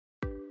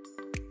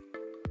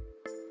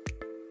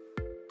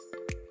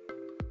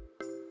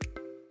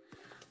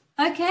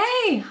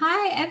Okay,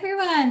 hi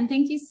everyone.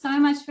 Thank you so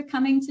much for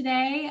coming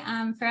today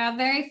for our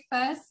very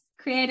first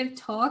creative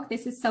talk.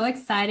 This is so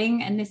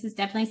exciting, and this is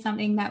definitely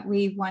something that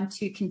we want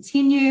to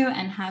continue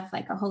and have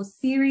like a whole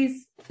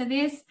series for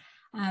this.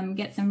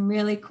 Get some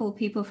really cool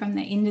people from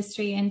the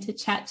industry in to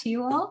chat to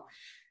you all.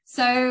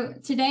 So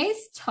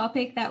today's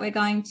topic that we're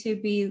going to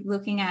be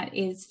looking at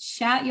is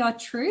shout your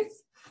truth,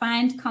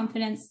 find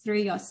confidence through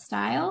your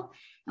style.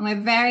 And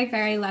we're very,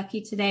 very lucky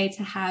today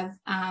to have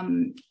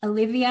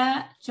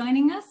Olivia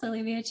joining us,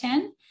 Olivia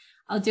Chen.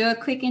 I'll do a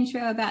quick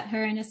intro about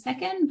her in a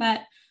second,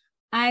 but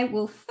I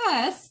will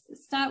first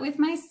start with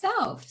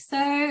myself. So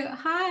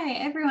hi,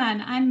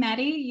 everyone. I'm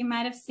Maddie. You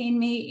might have seen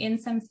me in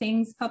some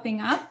things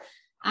popping up.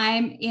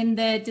 I'm in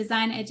the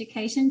design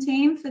education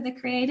team for the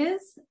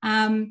creators,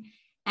 and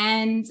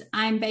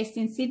I'm based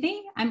in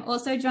Sydney. I'm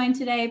also joined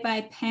today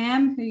by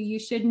Pam, who you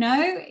should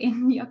know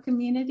in your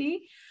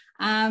community.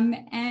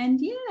 And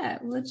yeah,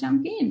 we'll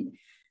jump in.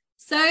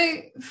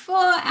 So for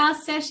our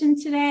session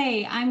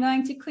today, I'm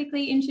going to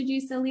quickly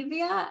introduce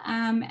Olivia,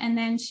 and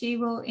then she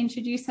will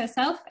introduce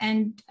herself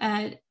and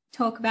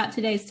talk about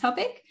today's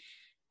topic.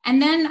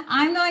 And then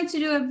I'm going to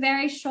do a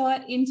very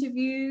short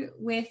interview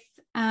with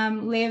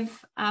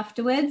Liv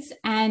afterwards.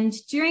 And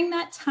during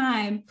that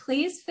time,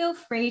 please feel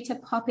free to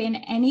pop in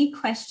any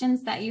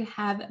questions that you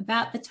have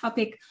about the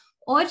topic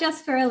or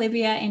just for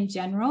Olivia in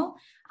general.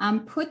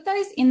 Put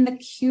those in the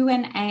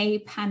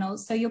Q&A panel.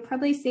 So you'll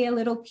probably see a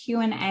little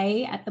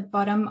Q&A at the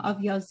bottom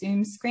of your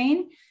Zoom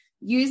screen.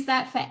 Use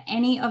that for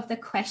any of the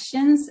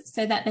questions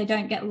so that they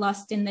don't get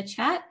lost in the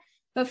chat.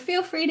 But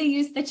feel free to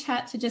use the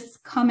chat to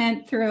just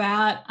comment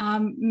throughout.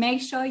 Make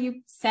sure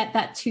you set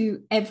that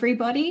to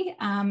everybody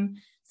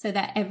so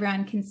that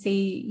everyone can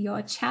see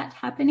your chat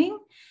happening.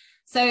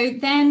 So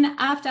then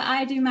after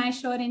I do my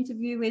short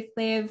interview with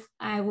Liv,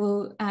 I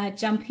will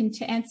jump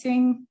into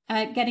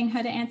getting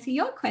her to answer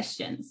your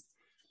questions.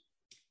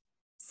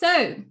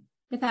 So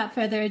without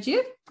further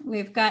ado,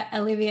 we've got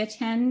Olivia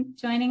Chen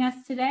joining us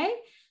today.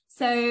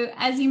 So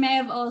as you may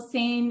have all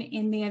seen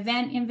in the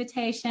event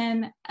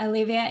invitation,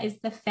 Olivia is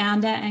the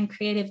founder and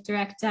creative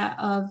director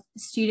of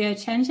Studio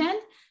Chenchen,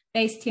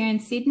 based here in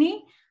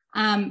Sydney.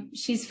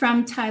 She's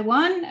from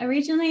Taiwan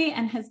originally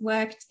and has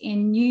worked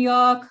in New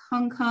York,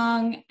 Hong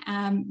Kong,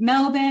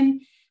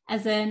 Melbourne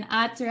as an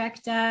art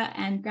director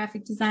and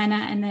graphic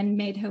designer, and then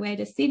made her way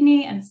to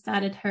Sydney and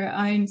started her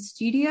own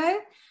studio.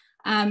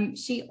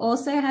 She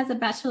also has a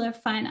Bachelor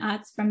of Fine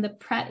Arts from the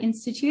Pratt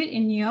Institute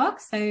in New York,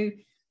 so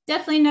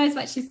definitely knows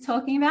what she's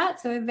talking about.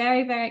 So we're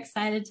very, very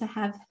excited to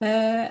have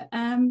her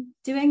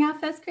doing our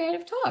first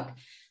creative talk.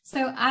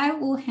 So I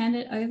will hand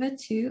it over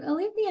to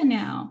Olivia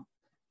now.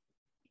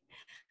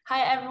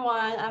 Hi,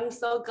 everyone. I'm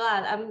so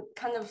glad. I'm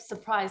kind of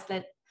surprised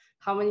that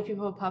how many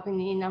people are popping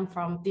in. I'm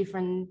from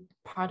different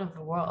part of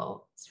the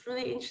world. It's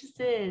really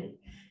interesting.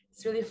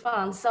 It's really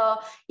fun. So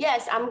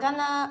yes, I'm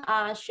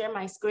gonna share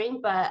my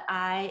screen, but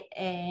I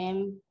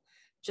am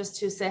just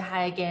to say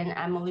hi again.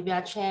 I'm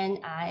Olivia Chen.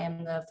 I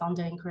am the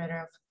founder and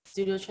creator of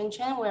Studio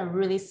Chenchen. We're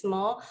really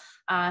small.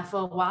 For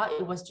a while,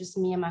 it was just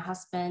me and my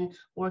husband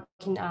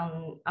working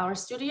on our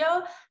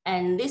studio.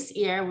 And this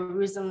year, we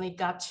recently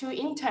got 2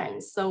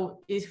 interns.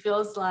 So it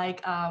feels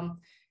like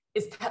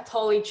it's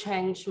totally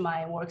changed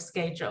my work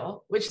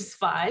schedule, which is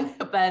fine.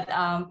 But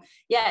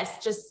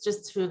yes,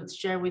 just to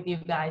share with you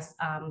guys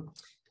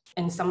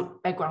and some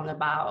background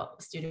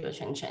about Studio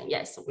Chenchen.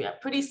 Yes, we are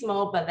pretty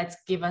small, but let's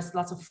give us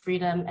lots of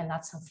freedom and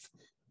lots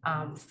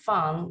of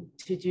fun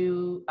to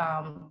do,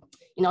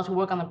 to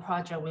work on a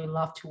project we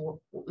love to work,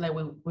 like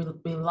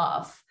we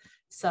love.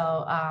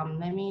 So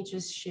let me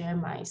just share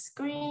my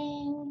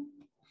screen.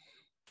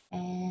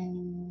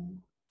 And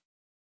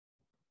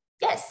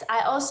yes,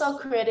 I also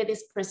created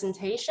this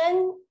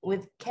presentation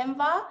with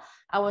Canva.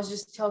 I was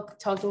just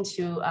talking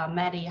to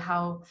Maddie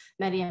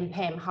and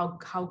Pam,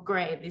 how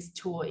great this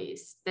tool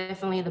is.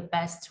 Definitely the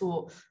best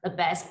tool, the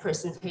best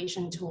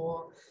presentation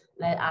tool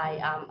that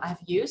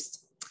I've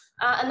used.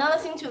 Another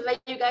thing to let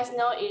you guys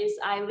know is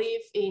I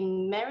live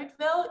in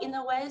Merrittville in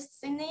the West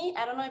Sydney.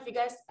 I don't know if you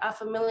guys are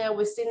familiar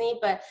with Sydney,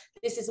 but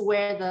this is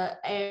where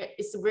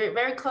it's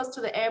very close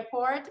to the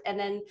airport. And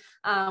then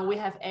we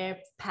have air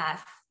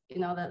path,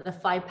 the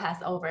flight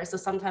path over. So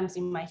sometimes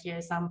you might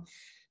hear some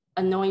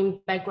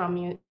annoying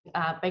background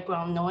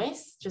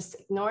noise, just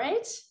ignore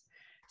it.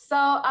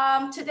 So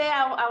today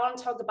I want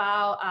to talk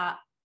about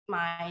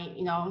my,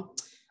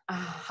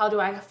 how do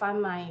I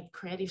find my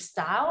creative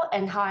style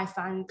and how I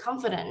find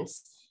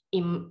confidence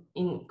in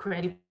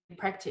creative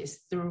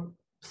practice through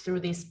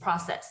this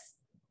process.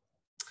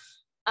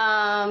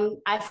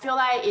 I feel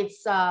like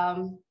it's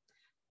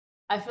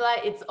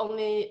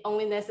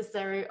only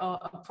necessary or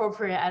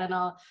appropriate, I don't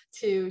know,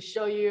 to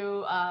show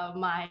you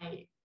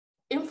my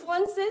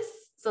influences.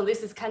 So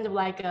this is kind of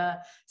like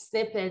a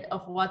snippet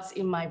of what's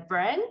in my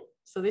brain.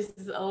 So this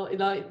is all,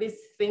 these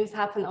things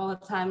happen all the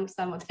time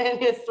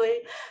simultaneously.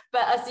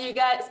 But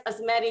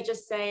as Maddie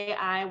just say,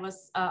 I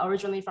was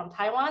originally from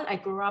Taiwan. I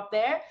grew up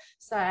there.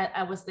 So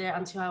I was there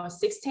until I was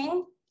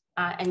 16.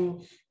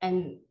 And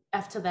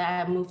after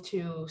that, I moved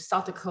to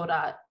South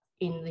Dakota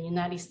in the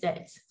United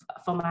States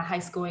for my high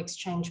school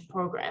exchange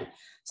program.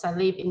 So I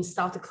lived in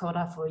South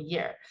Dakota for a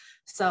year.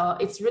 So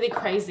it's really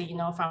crazy, you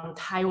know, from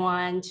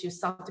Taiwan to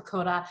South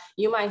Dakota.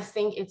 You might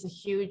think it's a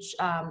huge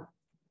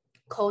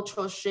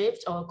cultural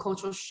shift or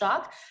cultural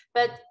shock,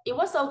 but it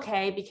was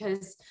okay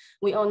because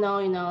we all know,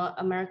 you know,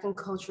 American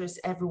culture is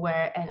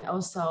everywhere, and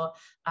also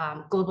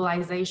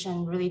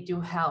globalization really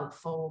do help.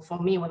 For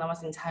me, when I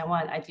was in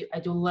Taiwan, I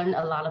do learn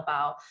a lot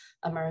about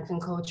American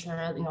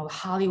culture, you know,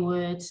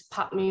 Hollywood,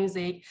 pop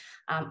music.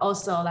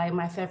 Also, like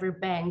my favorite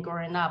band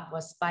growing up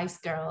was Spice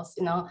Girls,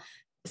 you know.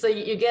 So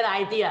you get an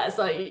idea.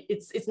 So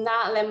it's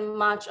not that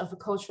much of a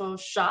cultural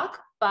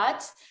shock,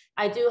 but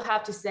I do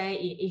have to say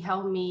it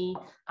helped me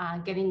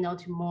getting to know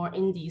to more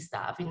indie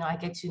stuff. You know, I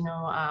get to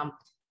know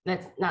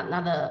that's not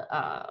the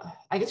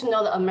I get to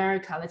know the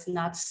America that's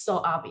not so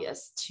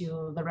obvious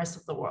to the rest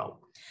of the world.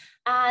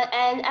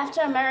 And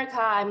after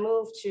America, I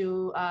moved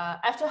to,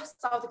 after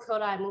South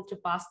Dakota, I moved to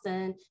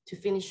Boston to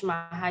finish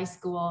my high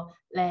school.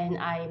 Then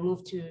I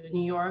moved to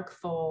New York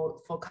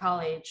for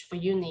college, for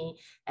uni,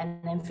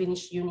 and then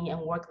finished uni and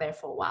worked there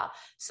for a while.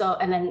 So,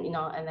 and then, you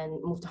know, and then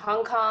moved to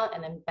Hong Kong,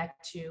 and then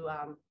back to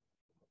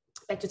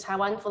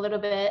Taiwan for a little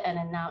bit, and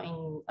then now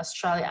in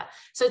Australia.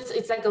 So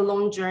it's like a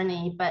long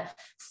journey, but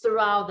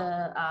throughout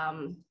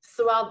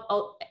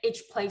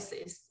each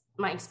places,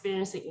 my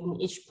experience in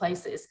each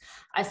places,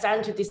 I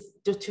started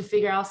to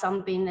figure out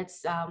something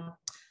that's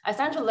I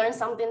started to learn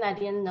something I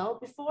didn't know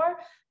before,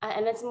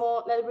 and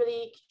that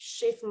really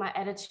shift my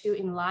attitude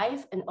in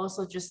life, and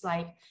also just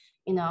like,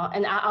 you know,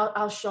 and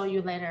I'll show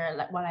you later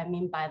like what I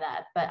mean by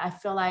that. But I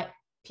feel like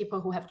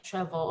people who have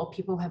traveled or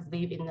people who have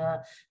lived in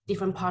a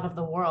different part of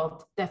the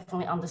world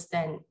definitely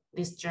understand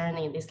this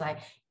journey. This like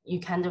you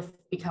kind of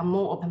become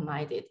more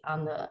open-minded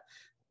on the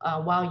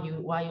while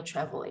you're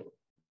traveling.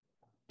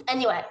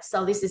 Anyway,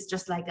 so this is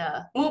just like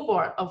a mood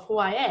board of who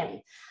I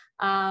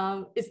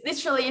am. It's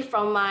literally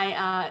from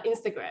my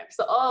Instagram.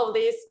 So all of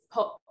these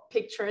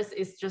pictures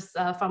is just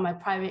from my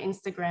private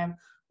Instagram,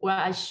 where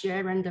I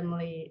share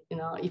randomly. You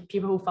know, if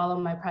people who follow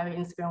my private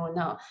Instagram will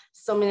know,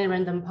 so many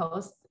random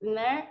posts in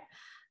there.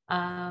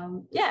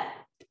 Yeah,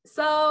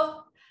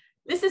 so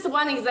this is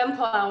one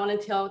example I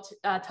want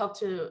to talk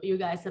to you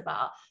guys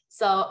about.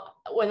 So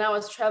when I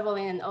was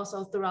traveling and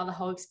also throughout the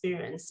whole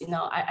experience, you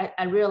know,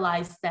 I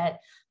realized that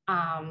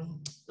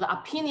the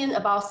opinion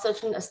about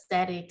certain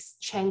aesthetics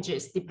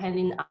changes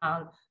depending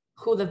on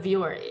who the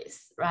viewer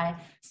is, right?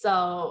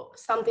 So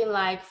something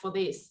like for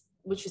this,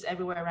 which is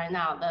everywhere right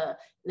now,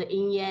 the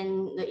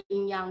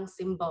yin yang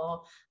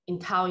symbol in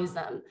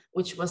Taoism,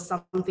 which was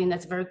something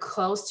that's very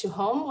close to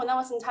home when I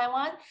was in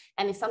Taiwan,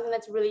 and it's something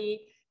that's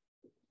really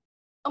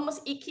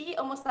almost icky,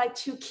 almost like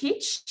too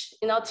kitsch,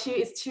 you know,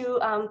 it's too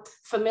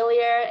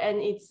familiar, and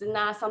it's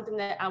not something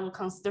that I would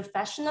consider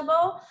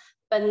fashionable.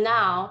 But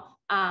now,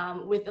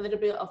 with a little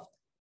bit of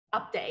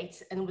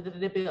update and with a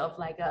little bit of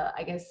like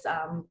I guess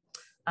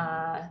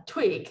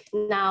tweak,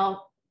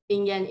 now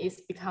yin yang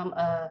is become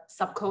a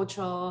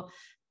subcultural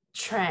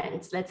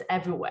trend that's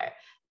everywhere.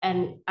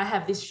 And I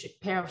have this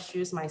pair of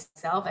shoes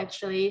myself,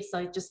 actually. So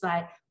it's just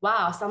like,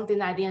 wow,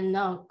 something I didn't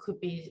know could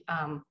be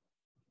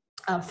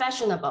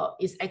fashionable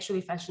is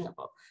actually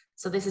fashionable.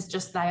 So this is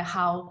just like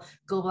how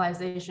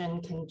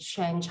globalization can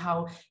change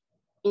how,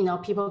 you know,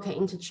 people can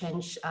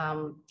interchange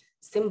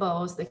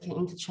symbols, they can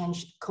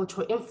interchange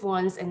cultural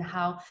influence, and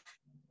how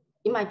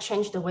it might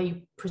change the way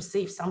you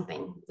perceive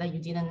something that you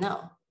didn't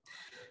know.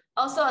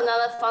 Also,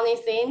 another funny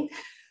thing,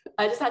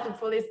 I just had to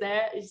put this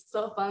there. It's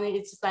so funny.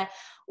 It's just like,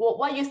 well,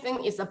 what you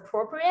think is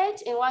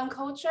appropriate in one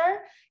culture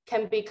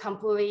can be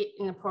completely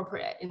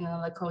inappropriate in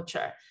another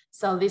culture.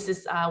 So this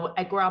is,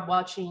 I grew up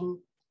watching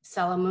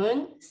Sailor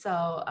Moon. So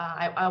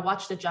I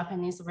watched the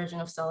Japanese version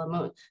of Sailor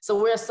Moon.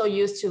 So we're so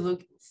used to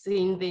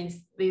seeing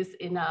this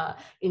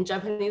in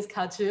Japanese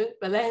cartoon.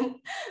 But then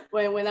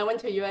when I went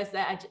to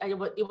USA,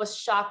 it was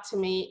shocking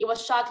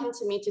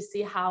to me to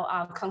see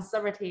how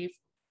conservative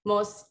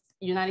most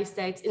United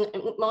States,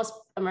 most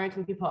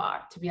American people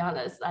are, to be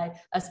honest, like,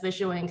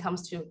 especially when it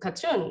comes to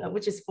cartoon,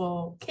 which is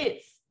for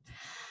kids.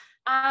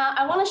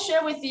 I want to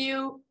share with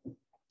you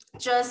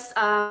just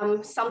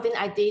something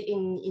I did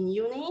in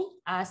uni.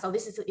 So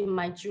this is in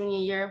my junior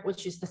year,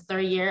 which is the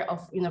third year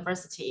of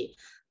university.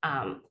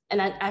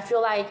 And I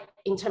feel like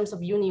in terms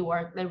of uni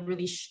work, they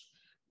really,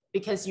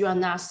 because you are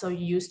not so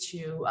used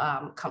to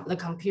the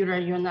computer,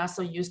 you're not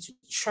so used to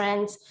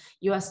trends.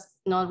 You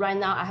know, right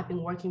now I have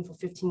been working for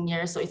 15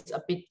 years, so it's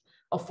a bit,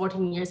 or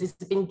 14 years, it's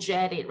been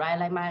jaded, right?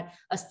 Like my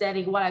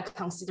aesthetic, what I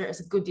consider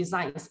as a good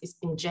design, it's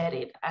been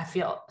jaded, I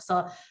feel.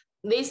 So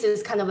this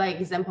is kind of like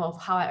example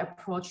of how I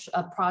approach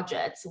a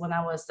project when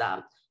I was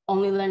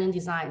only learning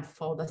design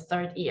for the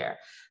third year.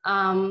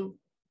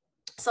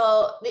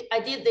 So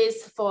I did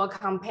this for a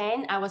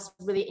campaign. I was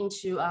really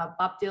into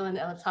Bob Dylan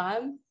at the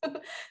time.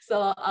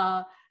 So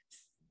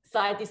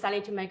I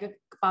decided to make a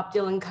Bob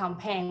Dylan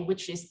campaign,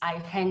 which is I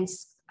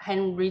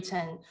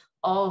handwritten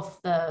all of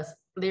the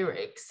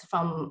lyrics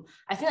from,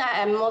 I think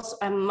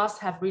I must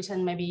have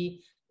written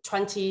maybe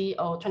 20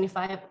 or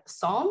 25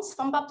 songs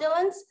from Bob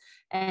Dylan's.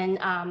 And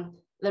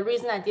the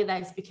reason I did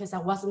that is because I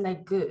wasn't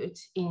that good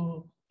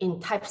in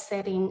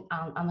typesetting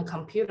on the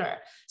computer.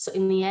 So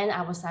in the end,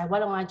 I was like, why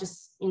don't I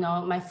just,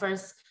 my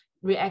first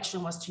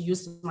reaction was to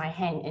use my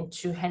hand and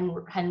to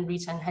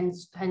handwritten,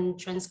 hand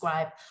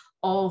transcribe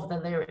all of the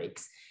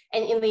lyrics.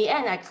 And in the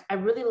end, I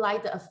really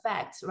liked the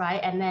effect, right?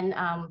 And then,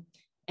 and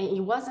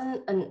it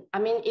wasn't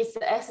it's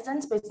an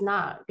accident, but it's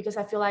not, because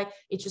I feel like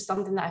it's just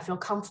something that I feel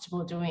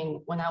comfortable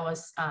doing when I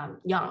was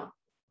young.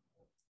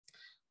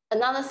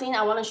 Another thing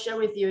I want to share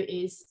with you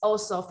is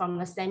also from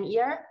the same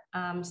year,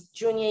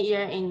 junior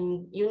year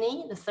in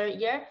uni, the third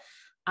year.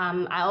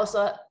 I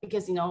also,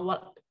 because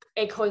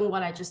echoing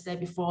what I just said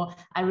before,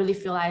 I really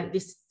feel like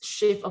this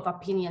shift of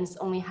opinions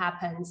only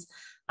happens.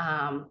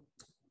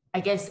 I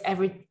guess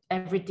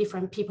every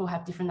different people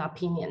have different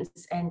opinions,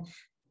 and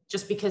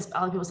just because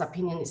other people's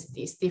opinion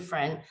is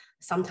different,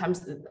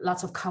 sometimes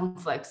lots of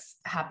conflicts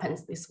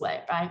happens this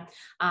way, right?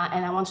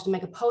 And I wanted to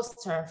make a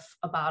poster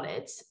about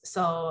it.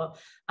 So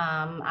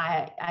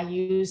I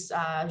use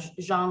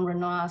Jean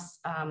Renoir's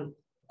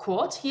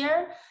quote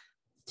here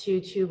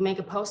to make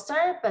a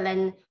poster. But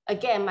then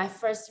again, my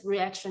first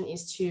reaction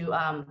is to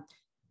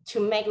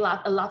make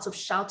lots of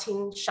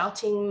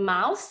shouting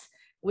mouths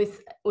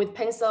with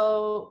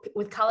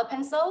color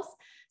pencils.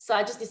 So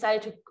I just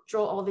decided to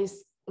draw all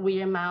these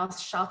weird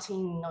mouths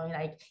shouting,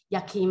 like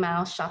yucky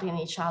mouths shouting at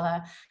each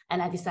other.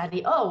 And I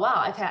decided, oh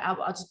wow, okay,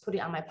 I'll just put it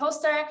on my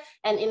poster.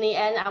 And in the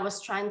end, I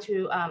was trying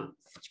to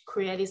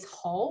create this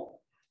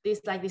hole,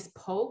 this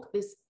poke,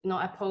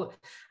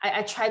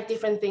 I tried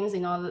different things,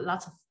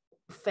 lots of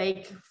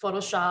fake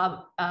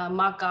Photoshop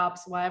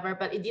markups, whatever,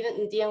 but it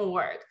didn't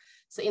work.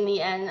 So in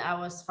the end, I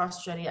was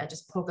frustrated. I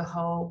just poked a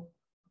hole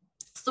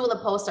through the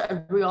poster,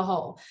 a real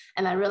hole,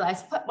 and I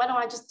realized, why don't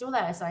I just do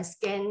that? So I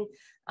scanned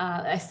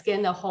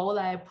the hole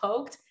that I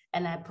poked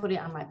and I put it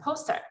on my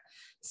poster.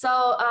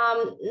 So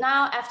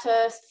now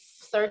after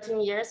 13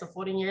 years or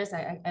 14 years,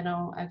 I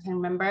can't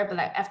remember, but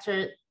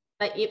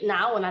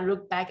now when I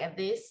look back at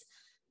this,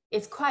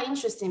 it's quite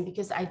interesting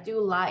because I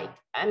do like,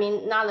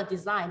 not the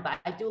design, but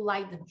I do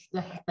like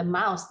the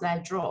mouse that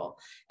I draw.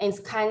 And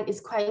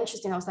it's quite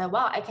interesting. I was like,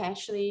 wow, I can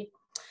actually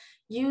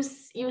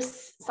use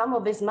some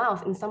of this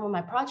mouse in some of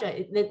my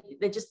project.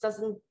 It just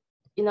doesn't,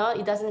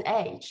 it doesn't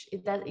age.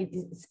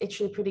 It's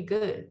actually pretty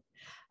good.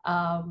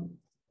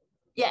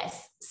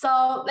 Yes,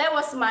 so that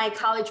was my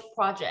college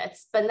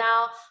projects. But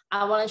now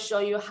I want to show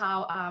you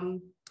how,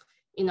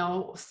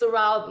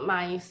 throughout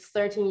my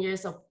 13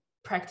 years of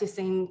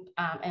practicing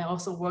and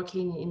also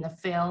working in the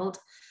field,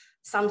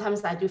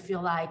 sometimes I do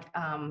feel like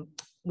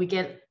we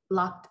get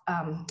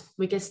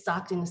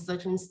stuck in a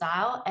certain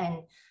style,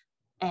 and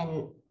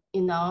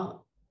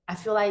I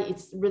feel like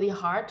it's really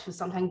hard to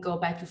sometimes go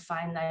back to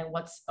find like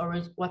what's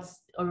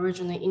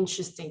originally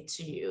interesting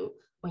to you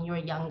when you're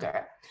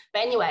younger.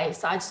 But anyway,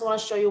 so I just want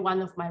to show you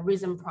one of my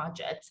recent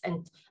projects,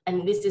 and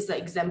this is an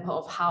example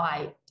of how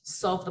I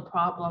solve the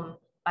problem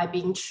by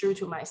being true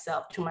to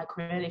myself, to my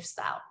creative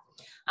style.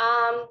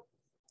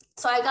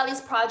 So I got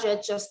this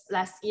project just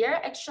last year.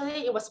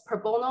 Actually, it was pro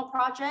bono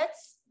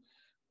projects.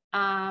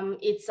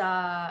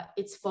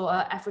 It's for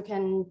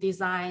African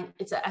design.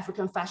 It's an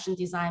African fashion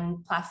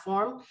design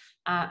platform.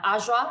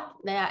 Ajwa,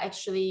 they are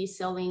actually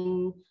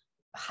selling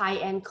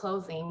high-end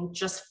clothing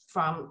just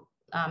from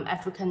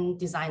African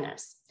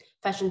designers,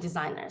 fashion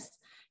designers.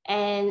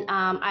 And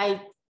I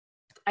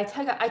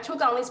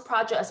took on this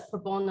project as pro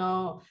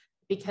bono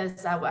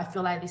because I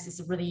feel like this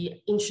is a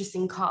really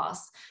interesting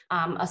cause,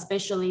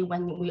 especially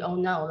when we all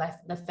know like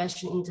the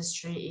fashion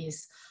industry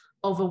is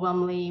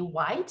overwhelmingly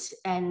white,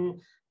 and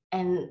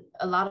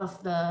a lot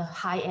of the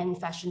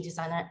high-end fashion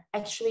designer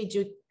actually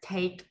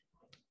take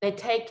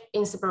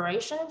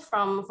inspiration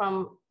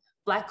from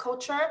Black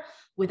culture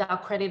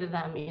without crediting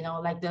them.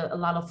 Like a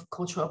lot of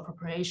cultural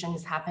appropriation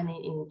is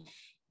happening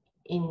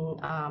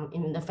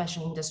in the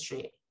fashion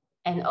industry,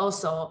 and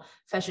also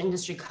fashion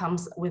industry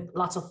comes with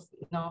lots of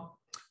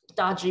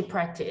dodgy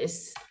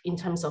practice in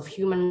terms of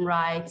human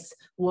rights,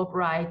 work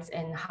rights,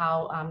 and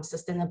how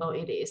sustainable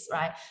it is,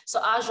 right? So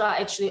Aja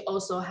actually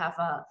also have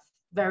a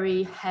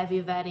very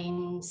heavy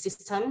vetting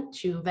system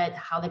to vet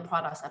how the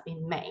products are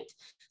being made.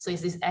 So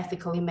is this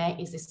ethically made?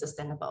 Is this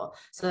sustainable?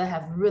 So they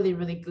have really,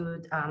 really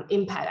good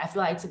impact. I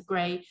feel like it's a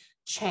great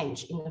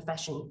change in the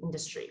fashion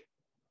industry.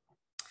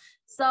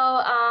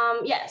 So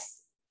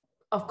yes,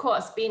 of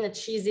course, being a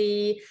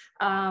cheesy,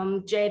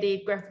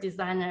 jaded graphic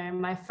designer,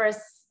 my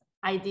first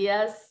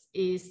ideas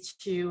is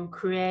to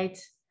create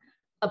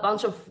a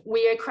bunch of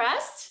weird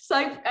crests. So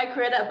I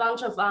created a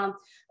bunch of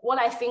what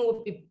I think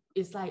would be,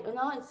 it's like,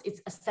 it's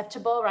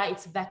acceptable, right?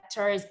 It's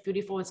vector, it's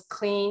beautiful, it's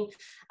clean.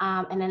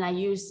 And then I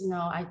use,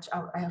 I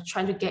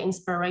try to get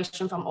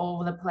inspiration from all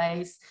over the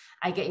place.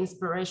 I get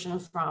inspiration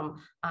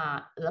from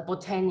the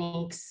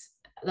botanicals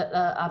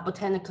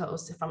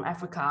from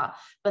Africa.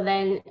 But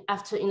then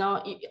after,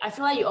 I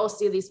feel like you all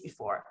see this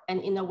before.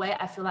 And in a way,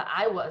 I feel like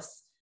I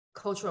was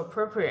cultural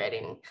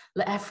appropriating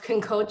the African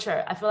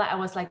culture. I feel like I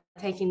was like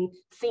taking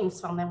things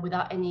from them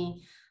without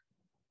any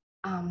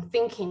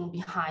thinking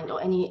behind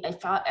or any, I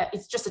felt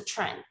it's just a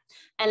trend.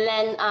 And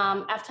then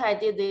after I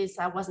did this,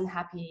 I wasn't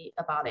happy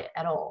about it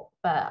at all,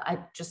 but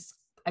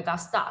I got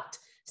stuck.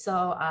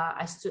 So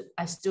I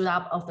stood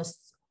up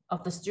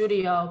of the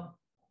studio.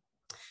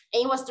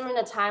 And it was during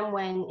the time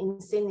when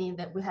in Sydney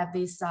that we have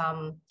this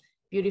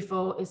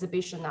beautiful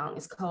exhibition on.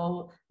 It's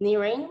called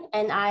Nirin,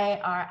 Nirin.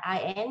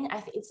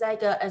 I think it's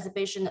like a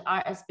exhibition,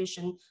 art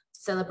exhibition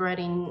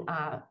celebrating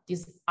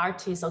these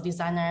artists or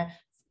designer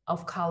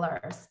of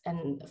colors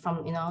and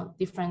from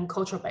different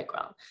cultural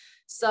background.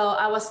 So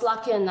I was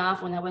lucky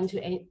enough when I went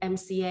to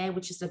MCA,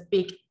 which is a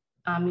big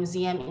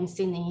museum in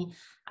Sydney.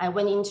 I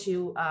went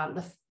into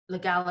the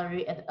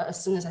gallery.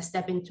 As soon as I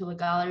stepped into the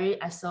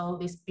gallery, I saw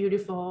this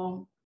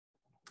beautiful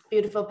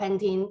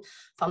painting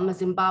from a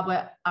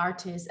Zimbabwe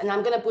artist, and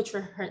I'm gonna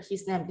butcher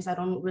his name because I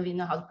don't really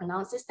know how to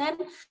pronounce his name,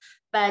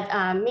 but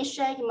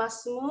Mishek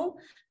Masumu.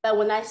 But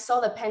when I saw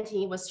the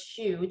painting, it was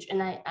huge,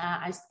 and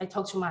I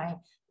talked to my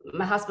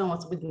husband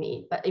was with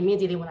me, but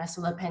immediately when I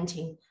saw the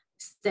painting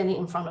standing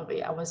in front of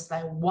me, I was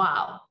like,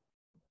 wow.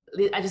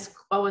 This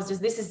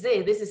is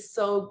it. This is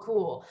so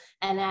cool.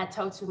 And then I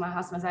talked to my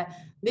husband, I said,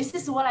 this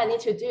is what I need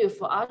to do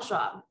for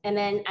Azra. And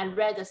then I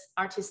read this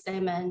artist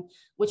statement,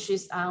 which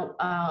is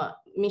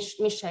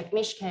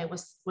Mishke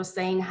was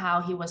saying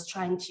how he was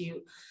trying to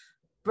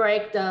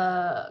break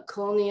the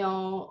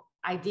colonial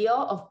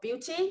ideal of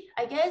beauty,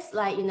 I guess.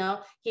 Like,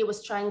 he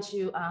was trying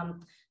to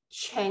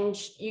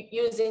change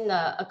using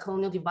a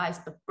colonial device,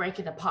 but break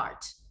it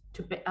apart.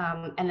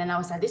 And then I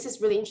was like, this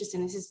is really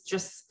interesting. This is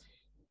just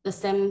the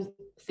same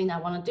thing I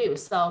want to do.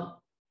 So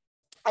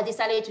I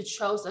decided to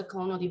choose a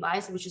colonial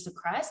device, which is a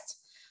crest.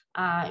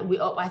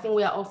 I think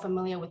we are all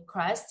familiar with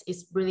crest.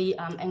 It's really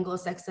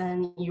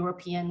Anglo-Saxon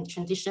European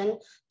tradition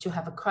to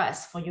have a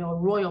crest for your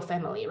royal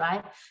family,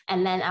 right?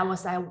 And then I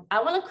was like,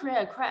 I want to create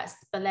a crest,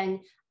 but then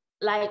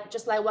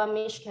just like what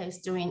Mishka is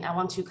doing, I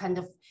want to kind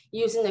of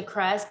using the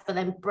crest, but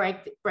then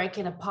break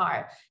it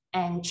apart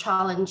and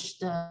challenge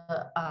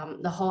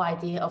the whole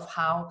idea of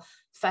how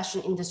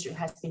fashion industry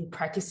has been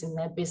practicing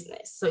their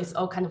business. So it's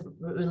all kind of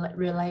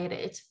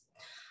related.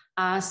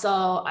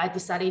 So I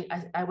decided,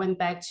 I went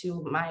back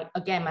to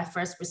my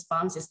first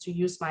response is to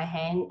use my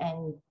hand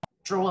and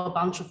draw a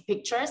bunch of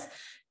pictures.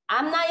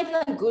 I'm not even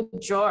a good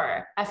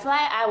drawer. I feel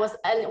like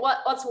and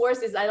what's worse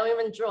is I don't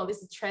even draw.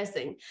 This is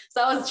tracing.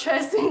 So I was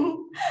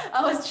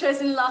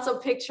tracing lots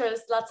of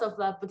pictures, lots of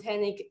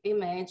botanic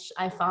image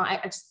I found.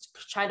 I just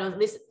tried to,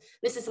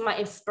 this is my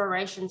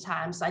inspiration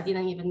time. So I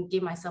didn't even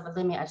give myself a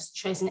limit. I just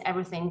tracing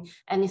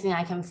anything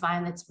I can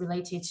find that's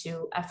related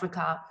to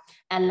Africa.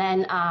 And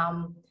then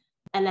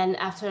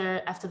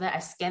after that, I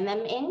scan them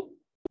in.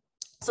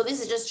 So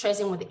this is just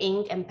tracing with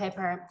ink and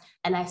paper,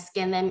 and I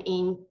scan them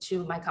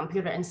into my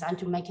computer and start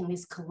to making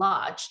this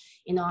collage.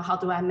 How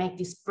do I make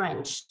this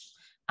branch?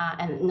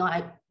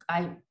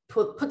 I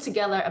put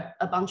together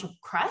a bunch of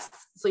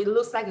crests. So it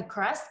looks like a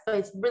crest, but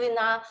it's really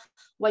not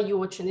what you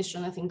would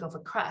traditionally think of a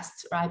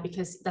crest, right?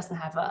 Because it doesn't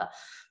have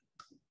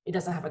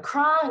a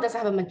crown, it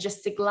doesn't have a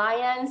majestic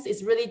lions.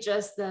 It's really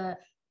just the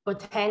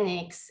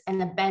botanics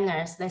and the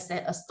banners that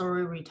say a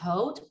story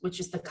retold, which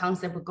is the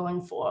concept we're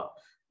going for.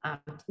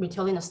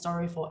 Retelling a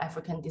story for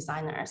African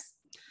designers.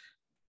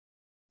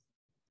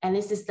 And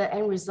this is the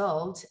end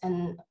result.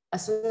 And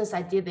as soon as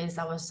I did this,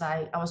 I was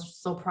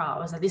so proud.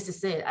 I was like, this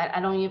is it.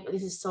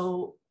 This is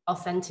so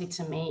authentic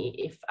to me.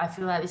 If I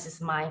feel like this is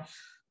my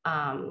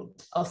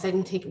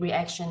authentic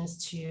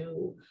reactions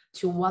to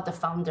what the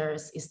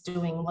founders is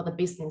doing, what the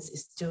business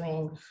is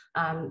doing.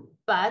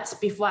 But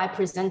before I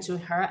present to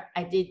her,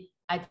 I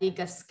did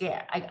get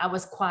scared. I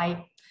was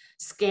quite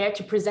scared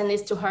to present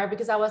this to her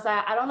because I was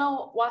like, I don't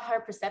know what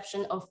her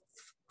perception of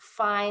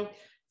fine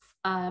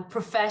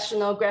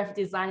professional graphic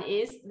design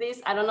is.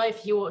 I don't know if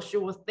she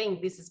will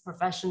think this is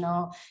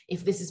professional,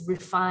 if this is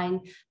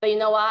refined, but you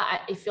know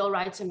what, it felt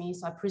right to me.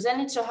 So I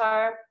presented to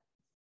her.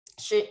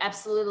 She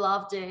absolutely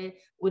loved it.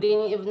 We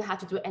didn't even have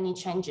to do any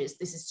changes.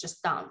 This is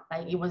just done.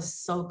 Like, it was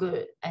so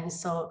good. And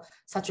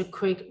such a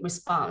quick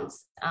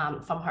response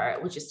from her,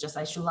 which is just,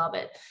 I should love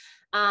it.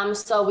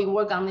 So we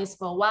worked on this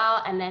for a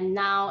while, and then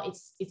now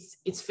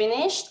it's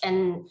finished,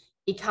 and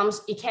it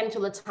came to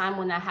the time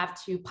when I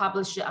have to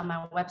publish it on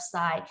my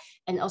website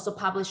and also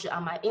publish it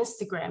on my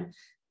Instagram.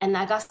 And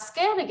I got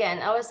scared again.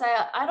 I was like,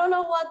 I don't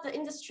know what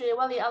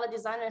the other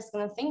designers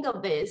gonna think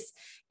of this.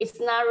 It's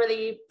not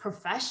really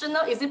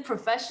professional. Is it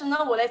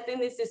professional? Will I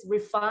think this is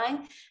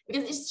refined?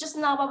 Because it's just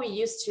not what we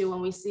used to when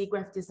we see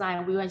graphic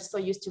design. We were so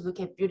used to look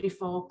at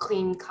beautiful,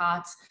 clean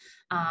cuts,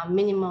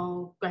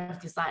 minimal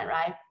graphic design,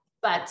 right?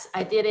 But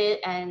I did it,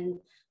 and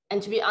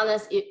to be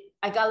honest,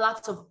 I got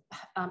lots of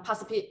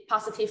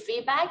positive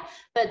feedback.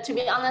 But to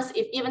be honest,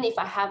 even if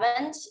I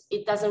haven't,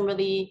 it doesn't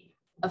really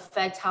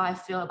affect how I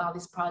feel about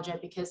this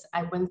project, because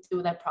I went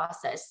through that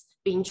process,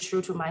 being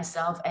true to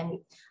myself and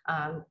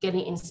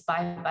getting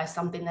inspired by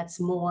something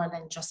that's more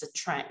than just a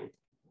trend.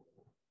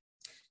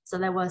 So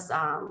that was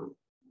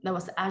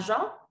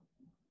Azure.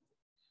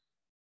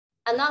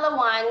 Another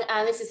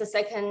one, this is a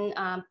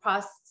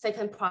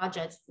second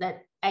project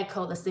that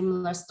echo the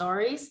similar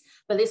stories,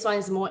 but this one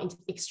is more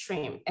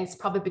extreme. And it's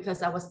probably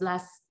because I was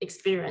less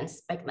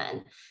experienced back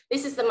then.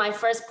 This is my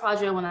first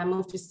project when I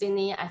moved to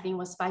Sydney. I think it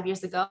was 5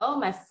 years ago.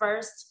 My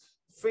first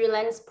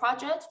freelance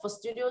project for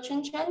Studio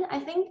Chenchen, I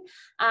think.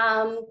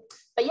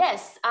 But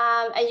yes,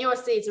 and you will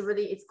see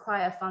it's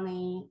quite a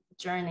funny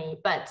journey.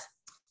 But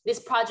this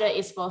project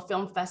is for a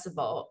film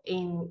festival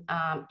in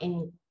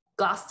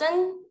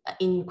Glaston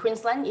in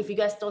Queensland. If you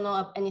guys don't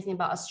know anything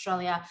about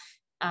Australia,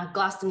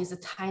 Glaston is a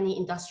tiny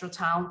industrial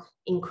town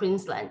in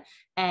Queensland.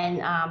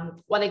 And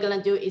what they're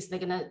gonna do is they're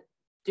gonna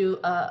do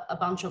a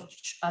bunch of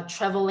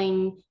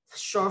traveling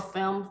short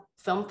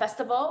film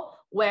festival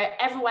where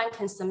everyone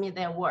can submit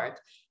their work.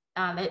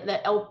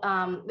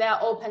 They're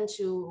open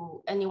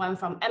to anyone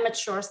from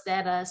amateur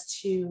status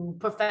to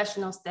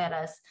professional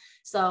status.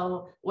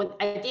 So when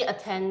I did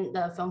attend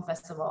the film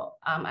festival,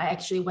 I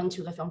actually went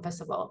to the film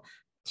festival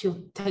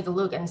to take a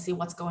look and see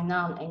what's going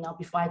on,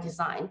 before I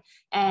design.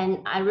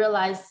 And I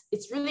realized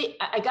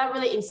I got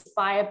really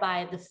inspired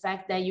by the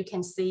fact that you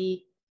can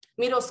see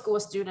middle school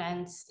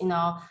students,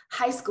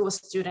 high school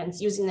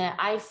students using their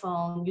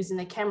iPhone, using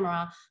the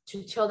camera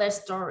to tell their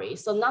story.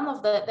 So none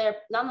of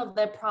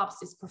their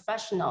props is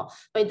professional,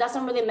 but it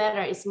doesn't really matter.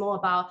 It's more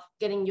about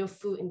getting your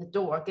foot in the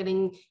door,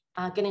 getting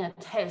a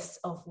taste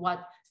of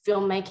what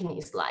filmmaking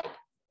is like.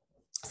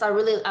 So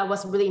I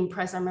was really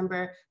impressed. I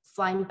remember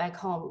flying back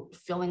home,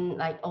 feeling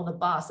like all the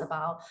buzz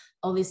about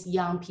all these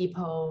young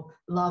people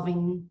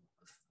loving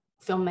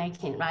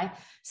filmmaking, right?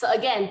 So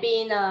again,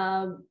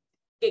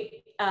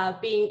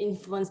 being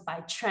influenced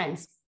by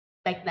trends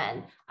back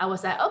then, I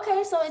was like,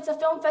 okay, so it's a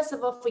film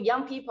festival for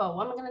young people.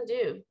 What am I gonna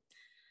do?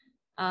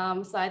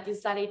 So I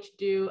decided to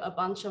do a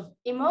bunch of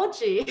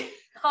emoji.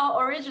 How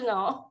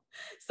original.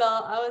 So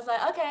I was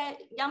like, okay,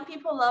 young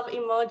people love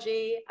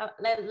emoji.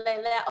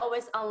 They're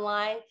always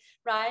online,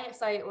 right?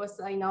 So it was,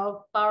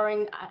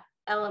 borrowing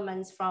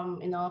elements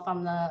from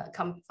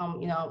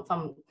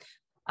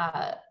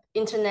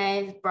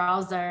internet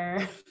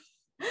browser,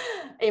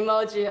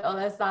 emoji, all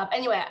that stuff.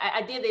 Anyway,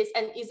 I did this,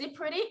 and is it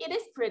pretty? It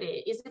is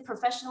pretty. Is it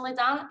professionally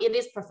done? It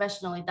is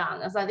professionally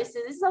done. I was like, this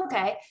is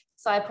okay.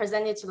 So I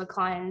presented to the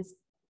clients.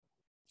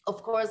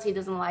 Of course, he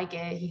doesn't like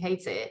it. He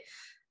hates it.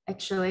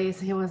 Actually,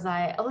 so he was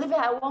like, Olivia,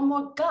 I want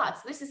more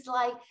guts. This is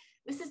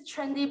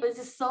trendy, but this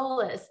is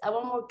soulless. I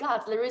want more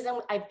guts. The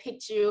reason I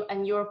picked you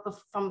and you're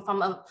from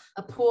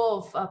a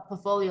pool of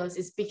portfolios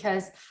is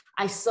because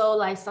I saw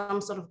like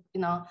some sort of,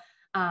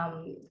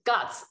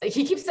 guts.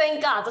 He keeps saying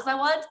guts. I was like,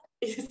 what?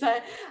 He's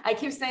like, I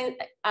keep saying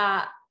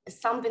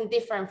something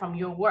different from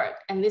your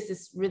work. And this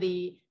is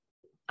really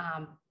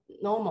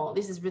normal.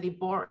 This is really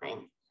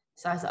boring.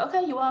 So I said,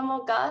 okay, you want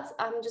more guts?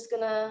 I'm just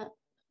gonna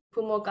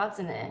put more guts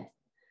in it.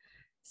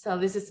 So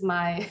this is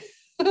my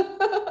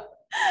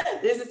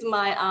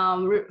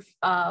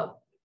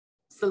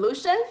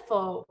solution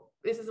for,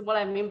 this is what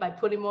I mean by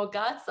putting more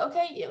guts.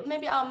 Okay,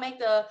 maybe I'll make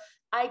the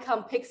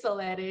icon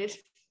pixelated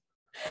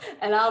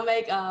and I'll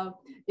make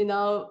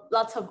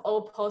lots of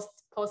old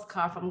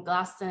postcard from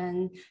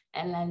Glaston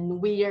and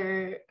then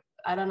weird,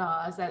 I don't know.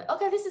 I said,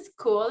 okay, this is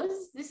cool.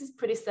 This is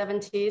pretty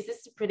 70s.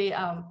 This is pretty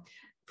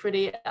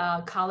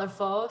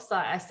colorful. So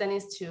I sent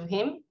it to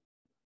him.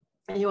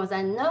 And he was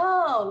like,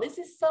 no, this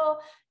is so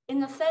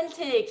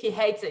inauthentic. He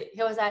hates it.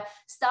 He was like,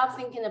 stop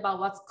thinking about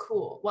what's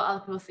cool, what other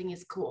people think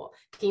is cool.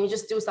 Can you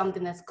just do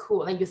something that's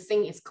cool, like you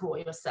think is cool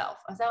yourself?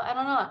 I said, I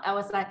don't know. I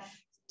was like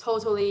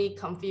totally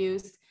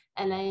confused.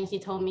 And then he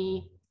told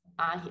me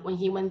when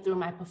he went through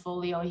my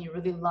portfolio, he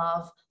really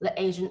loved the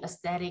Asian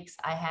aesthetics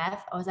I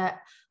have. I was like,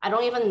 I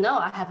don't even know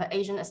I have an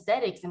Asian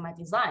aesthetics in my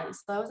design.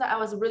 So I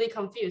was really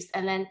confused.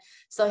 And then,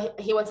 so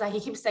he was like, he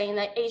keeps saying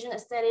like Asian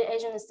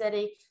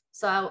aesthetic.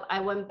 So I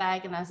went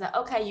back and I said,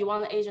 okay, you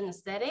want an Asian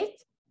aesthetic?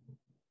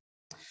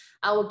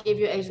 I will give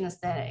you Asian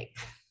aesthetic.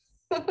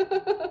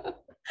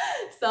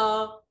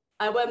 So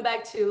I went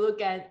back to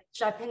look at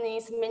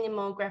Japanese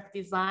minimal graphic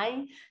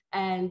design,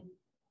 and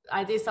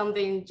I did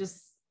something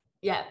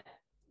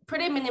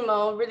pretty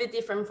minimal, really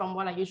different from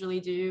what I usually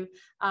do.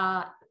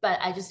 But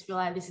I just feel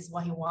like this is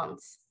what he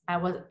wants.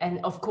 And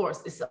of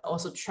course, it's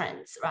also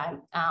trends, right?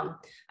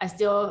 I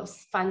still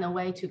find a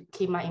way to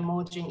keep my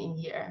emoji in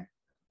here.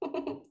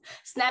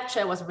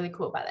 Snapchat was really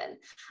cool by then.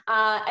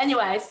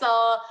 Anyway,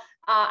 so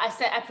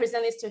I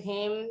presented this to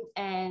him,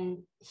 and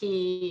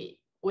he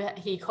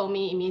called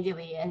me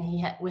immediately, and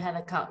we had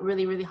a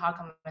really hard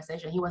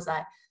conversation. He was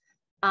like,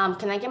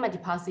 can I get my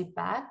deposit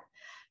back?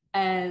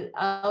 And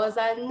I was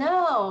like,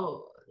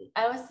 no.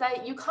 I was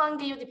like, you can't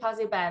get your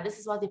deposit back. This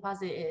is what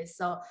deposit is.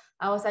 So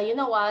I was like, you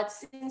know what?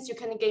 Since you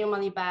can't get your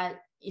money back,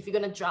 if you're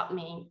gonna drop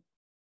me,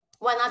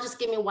 why not just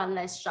give me one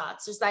last shot?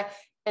 Just like,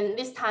 and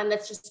this time,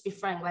 let's just be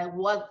frank, like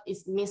what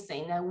is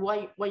missing and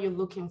what you're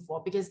looking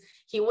for, because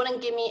he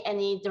wouldn't give me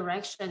any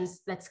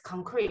directions that's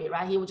concrete,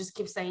 right? He would just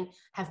keep saying,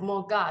 have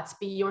more guts,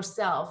 be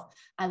yourself.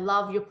 I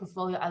love your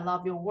portfolio. I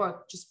love your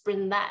work. Just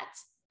bring that.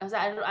 I was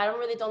like, I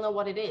really don't know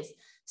what it is.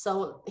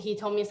 So he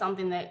told me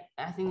something that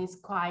I think is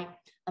quite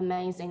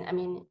amazing. I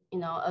mean, a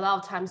lot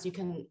of times you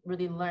can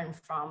really learn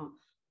from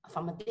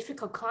from a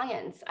difficult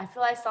clients. I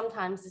feel like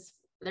sometimes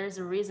there's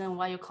a reason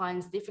why your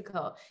client's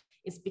difficult.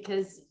 It's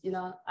because, you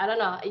know, I don't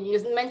know,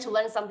 you're meant to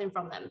learn something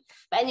from them.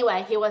 But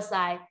anyway, he was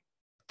like,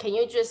 can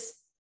you just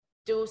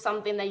do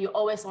something that you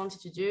always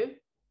wanted to do,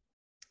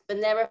 but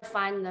never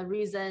find the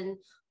reason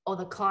or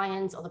the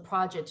clients or the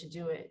project to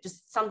do it?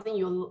 Just something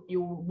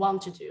you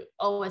want to do,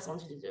 always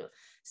wanted to do.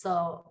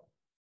 So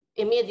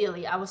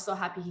immediately, I was so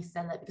happy he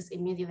said that, because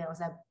immediately I was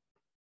like,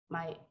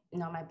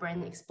 my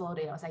brain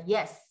exploded. I was like,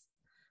 yes,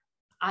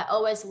 I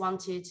always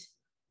wanted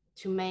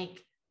to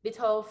make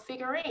little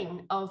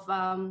figurine of,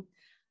 I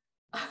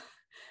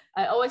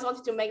always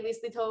wanted to make this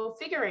little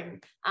figurine.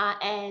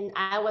 And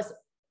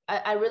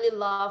I really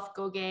love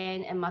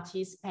Gauguin and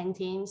Matisse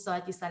painting. So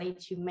I decided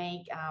to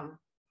make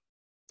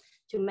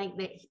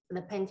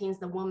the paintings,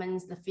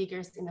 the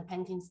figures in the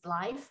paintings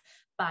live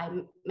by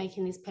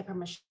making these paper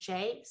mache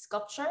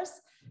sculptures.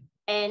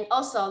 And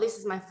also, this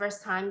is my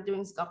first time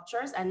doing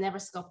sculptures. I never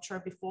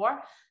sculptured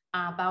before.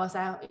 But I was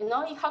like, you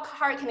know, how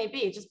hard can it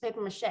be? Just paper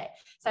mache.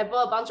 So I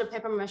bought a bunch of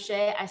paper mache.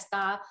 I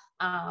start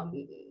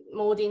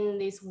molding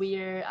this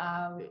weird,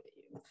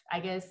 I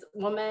guess,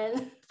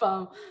 woman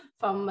from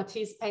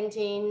Matisse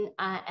painting.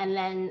 And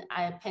then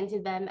I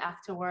painted them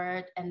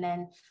afterward. And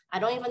then I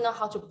don't even know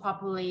how to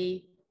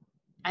properly,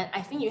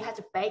 I think you had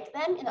to bake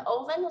them in the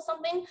oven or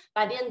something,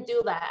 but I didn't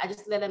do that. I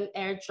just let them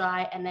air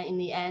dry. And then in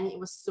the end, it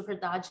was super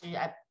dodgy.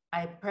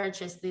 I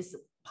purchased this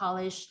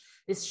polish,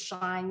 this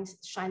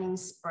shining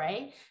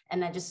spray,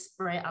 and I just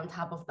spray on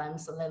top of them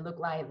so they look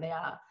like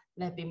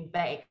they've been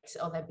baked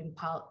or they've been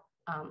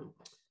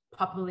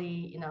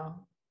properly, you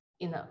know,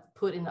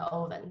 put in the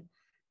oven.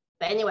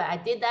 But anyway, I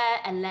did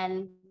that, and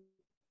then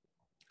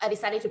I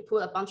decided to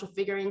put a bunch of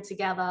figurines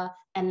together,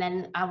 and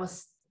then I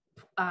was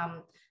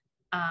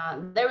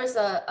there was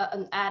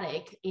an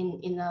attic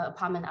in the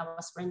apartment I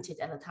was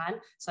rented at the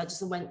time. So I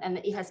just went, and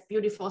it has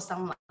beautiful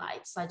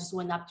sunlight. So I just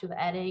went up to the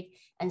attic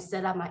and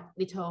set up my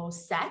little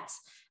set.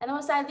 And I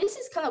was like, this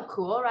is kind of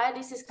cool, right?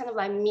 This is kind of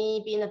like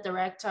me being a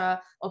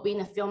director or being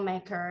a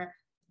filmmaker,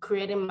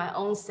 creating my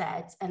own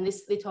set. And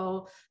these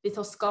little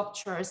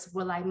sculptures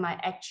were like my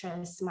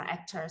actors, my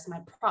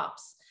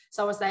props.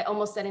 So I was like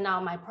almost setting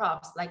out my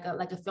props like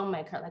a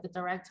filmmaker, like a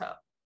director.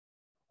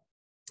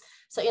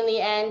 So in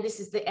the end, this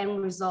is the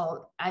end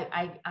result.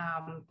 I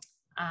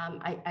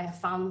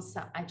found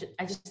some, I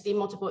just did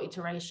multiple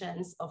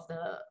iterations of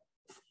the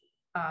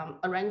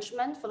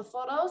arrangement for the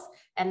photos,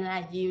 and then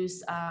I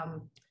use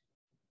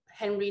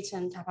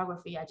handwritten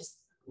typography.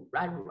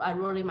 I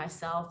wrote it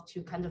myself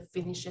to kind of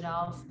finish it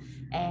off,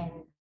 and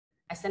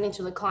I sent it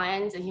to the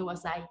client, and he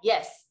was like,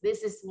 yes,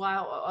 this is what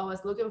I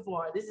was looking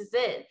for. This is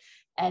it.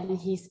 And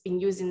he's been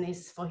using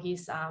this for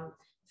his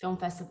film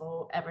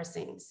festival ever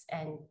since.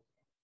 And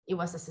it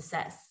was a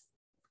success.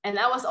 And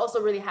I was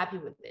also really happy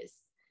with this.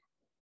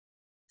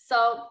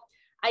 So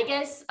I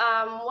guess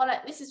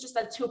this is just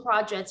two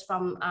projects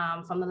from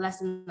the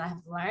lesson I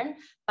have learned,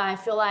 but I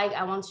feel like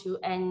I want to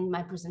end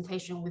my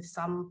presentation with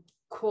some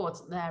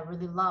quotes that I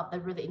really love,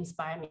 that really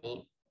inspire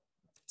me.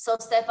 So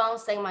Stefan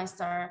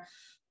Sagmeister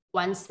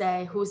once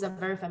said, who's a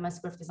very famous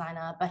graphic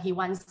designer, but he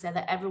once said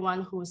that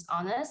everyone who is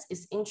honest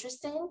is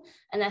interesting.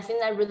 And I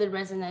think that really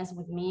resonates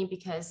with me,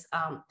 because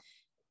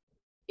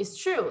it's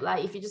true.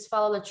 Like if you just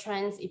follow the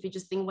trends, if you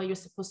just think what you're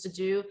supposed to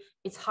do,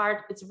 it's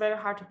very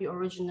hard to be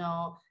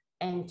original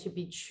and to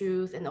be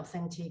true and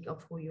authentic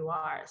of who you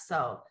are.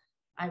 So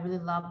I really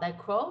love that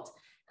quote.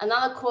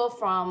 Another quote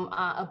from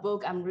a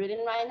book I'm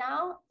reading right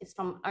now, it's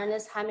from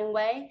Ernest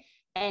Hemingway.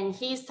 And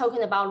he's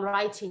talking about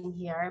writing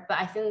here, but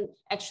I think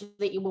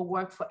actually it will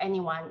work for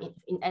anyone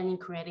in any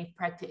creative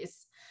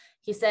practice.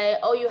 He said,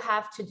 all you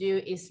have to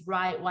do is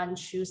write one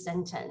true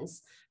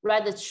sentence.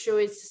 Write the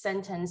truest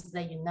sentence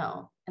that you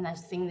know. And I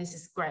think this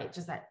is great.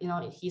 Just that, you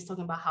know, he's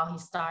talking about how he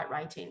started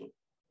writing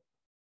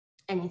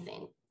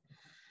anything.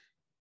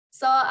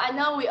 So I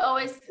know we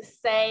always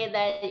say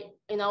that,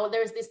 you know,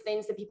 there's these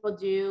things that people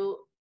do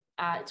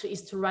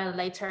to write a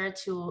letter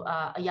to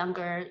a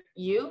younger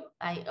you,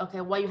 like,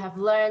 okay, what you have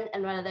learned,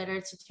 and write a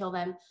letter to tell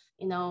them,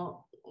 you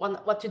know,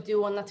 what to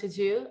do, what not to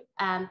do.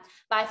 But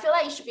I feel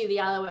like it should be the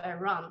other way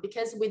around,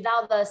 because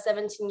without the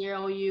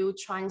 17-year-old you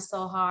trying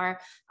so hard,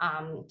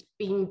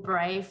 being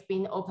brave,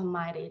 being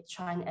open-minded,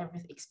 trying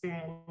every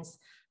experience,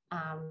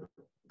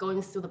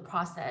 going through the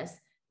process,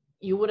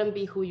 you wouldn't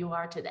be who you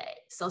are today.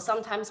 So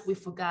sometimes we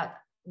forget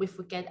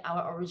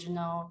our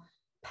original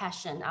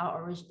passion,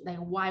 like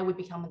why we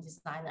become a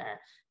designer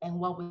and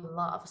what we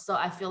love. So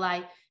I feel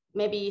like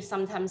maybe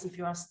sometimes if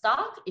you are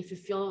stuck, if you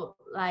feel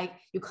like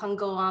you can't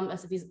go on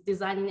as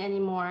designing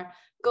anymore,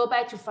 go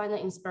back to find the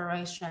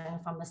inspiration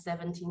from the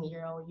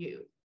 17-year-old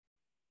you.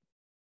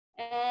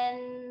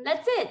 And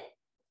that's it.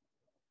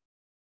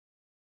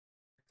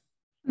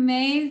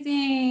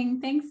 Amazing.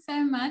 Thanks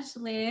so much,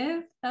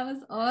 Liv. That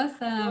was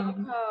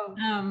awesome.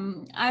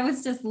 I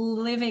was just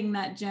living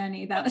that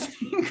journey. That was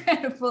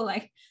incredible.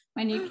 Like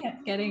when you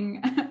kept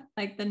getting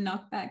like the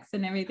knockbacks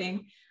and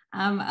everything.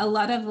 A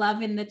lot of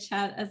love in the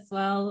chat as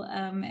well.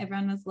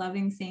 Everyone was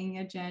loving seeing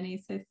your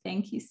journey. So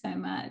thank you so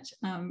much.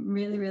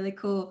 Really, really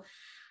cool.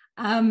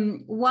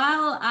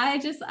 While I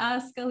just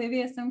ask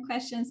Olivia some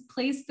questions,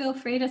 please feel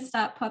free to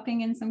start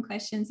popping in some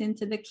questions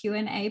into the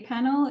Q&A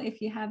panel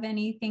if you have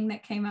anything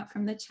that came up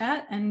from the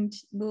chat, and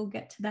we'll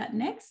get to that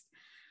next.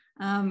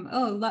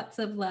 Oh, lots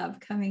of love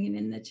coming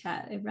in the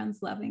chat.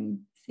 Everyone's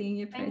loving seeing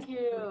your post. Thank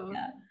you.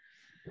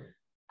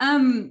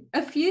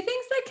 A few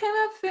things that came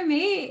up for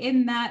me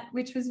in that,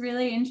 which was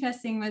really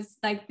interesting, was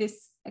like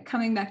this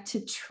coming back to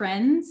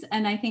trends.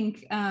 And I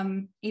think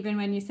even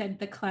when you said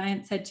the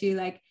client said to you,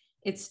 like,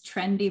 it's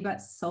trendy but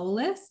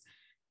soulless,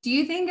 do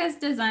you think as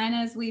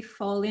designers we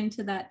fall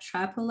into that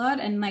trap a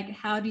lot? And like,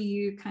 how do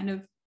you kind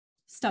of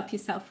stop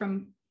yourself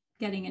from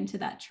getting into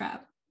that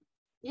trap?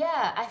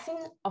 Yeah, I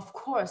think, of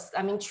course,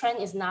 I mean, trend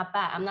is not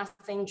bad. I'm not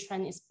saying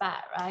trend is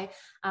bad, right?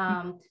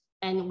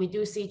 And we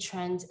do see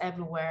trends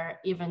everywhere,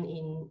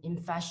 even in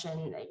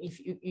fashion.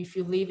 If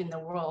you live in the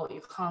world,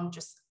 you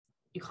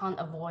can't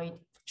avoid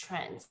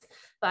trends.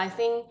 But I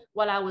think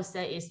what I would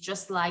say is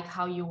just like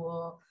how you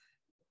will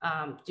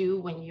do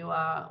when you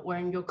are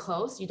wearing your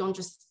clothes. You don't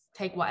just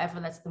take whatever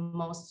that's the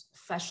most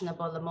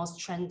fashionable, the most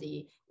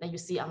trendy that you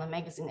see on the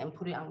magazine and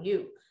put it on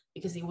you,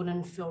 because it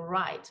wouldn't feel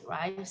right?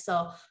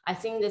 So I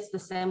think it's the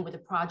same with the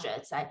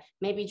projects. I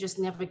maybe just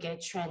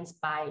navigate trends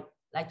by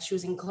like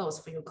choosing clothes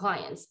for your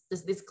clients.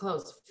 Does this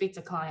clothes fit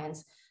the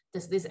clients?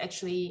 Does this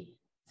actually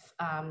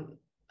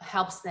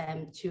helps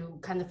them to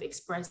kind of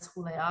express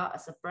who they are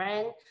as a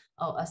brand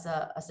or as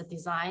a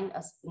design,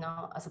 as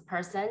as a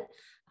person?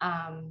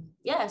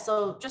 Yeah,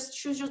 so just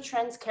choose your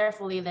trends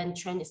carefully, then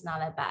trend is not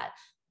that bad.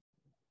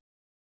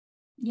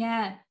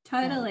 Yeah,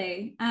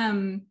 totally.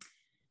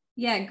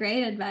 Yeah,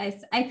 great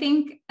advice. I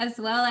think as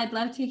well, I'd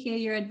love to hear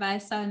your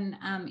advice on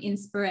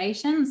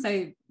inspiration.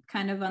 So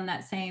kind of on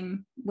that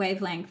same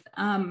wavelength.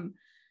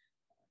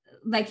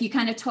 Like you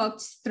kind of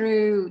talked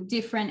through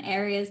different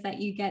areas that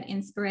you get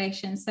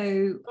inspiration.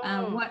 So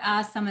what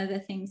are some of the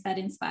things that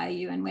inspire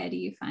you, and where do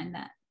you find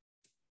that?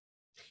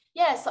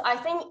 Yeah, so I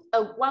think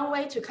one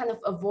way to kind of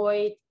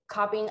avoid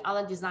copying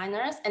other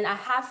designers, and I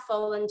have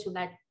fallen to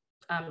that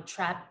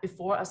trap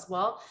before as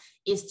well,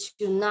 is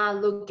to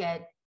not look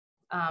at,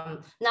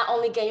 not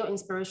only get your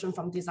inspiration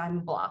from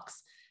design blogs.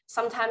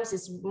 Sometimes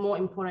it's more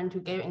important to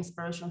get your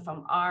inspiration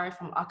from art,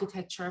 from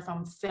architecture,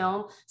 from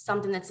film,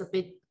 something that's a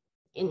bit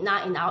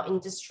not in our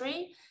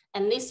industry.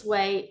 And this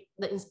way,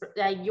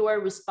 your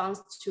response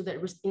to the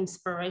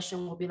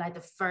inspiration will be like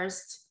the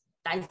first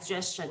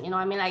digestion,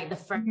 I mean, like the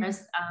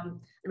first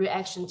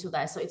reaction to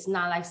that. So it's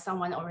not like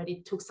someone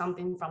already took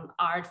something from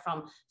art,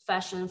 from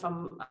fashion,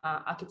 from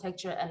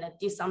architecture, and then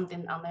did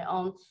something on their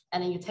own,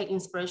 and then you take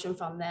inspiration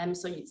from them.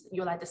 So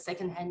you're like the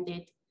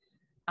second-handed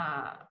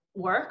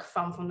work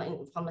from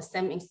the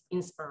same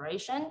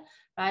inspiration,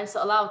 right?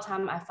 So a lot of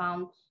time I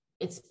found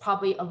it's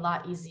probably a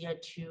lot easier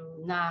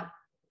to not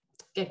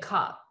get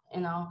caught,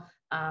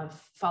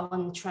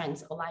 following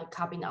trends or like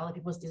copying other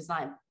people's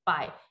design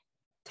by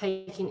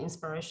taking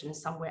inspiration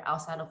somewhere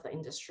outside of the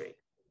industry.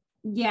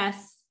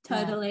 Yes,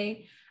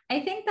 totally. Yeah. I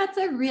think that's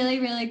a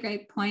really, really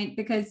great point,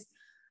 because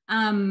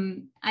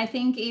I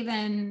think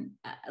even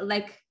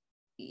like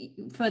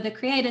for the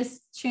creators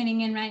tuning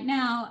in right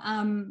now,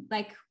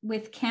 like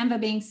with Canva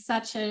being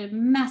such a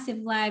massive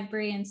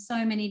library and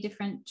so many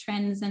different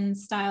trends and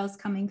styles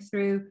coming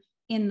through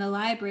in the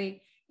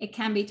library, it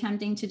can be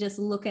tempting to just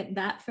look at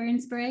that for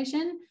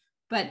inspiration.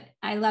 But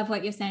I love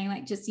what you're saying,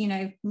 like just,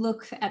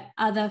 look at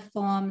other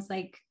forms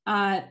like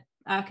art,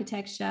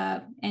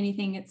 architecture,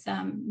 anything. It's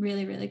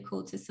really, really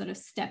cool to sort of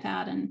step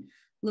out and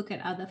look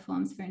at other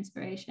forms for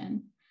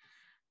inspiration.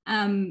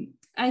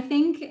 I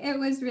think it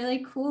was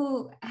really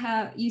cool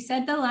how you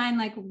said the line,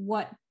 like,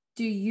 what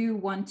do you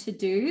want to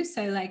do?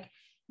 So like,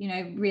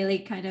 really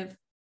kind of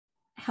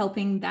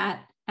helping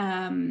that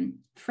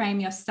frame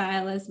your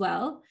style as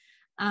well.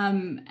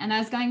 And I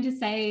was going to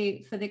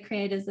say for the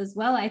creators as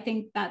well, I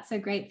think that's a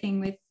great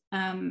thing with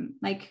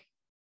like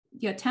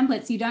your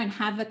templates. You don't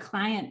have a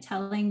client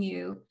telling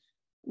you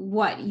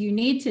what you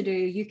need to do.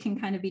 You can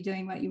kind of be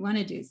doing what you want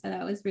to do. So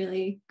that was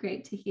really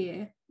great to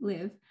hear,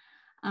 Liv.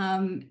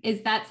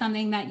 Is that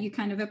something that you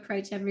kind of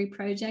approach every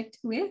project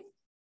with?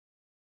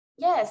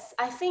 Yes,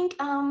 I think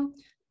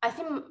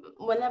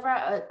whenever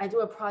I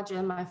do a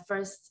project, my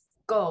first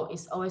goal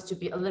is always to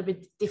be a little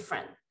bit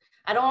different.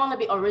 I don't want to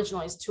be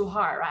original. It's too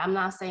hard, right? I'm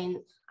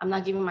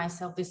not giving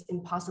myself this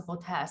impossible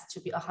task to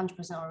be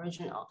 100%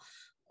 original,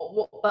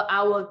 but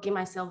I will give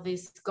myself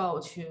this goal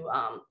to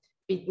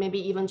be maybe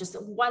even just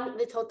one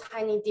little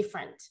tiny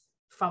different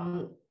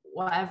from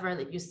whatever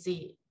that you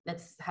see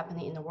that's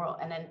happening in the world.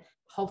 And then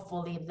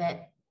hopefully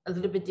that a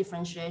little bit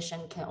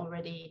differentiation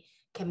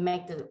can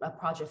make the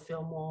project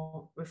feel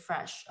more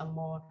refreshed and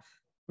more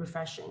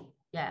refreshing.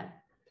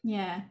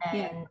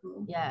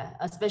 Yeah,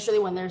 especially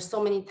when there's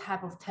so many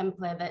type of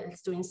template that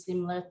is doing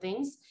similar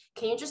things.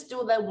 Can you just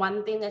do that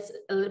one thing that's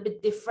a little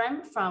bit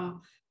different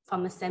from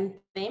the same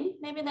theme?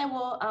 Maybe that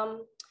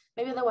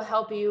will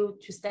help you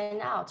to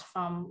stand out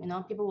from,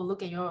 people will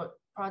look at your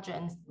project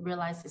and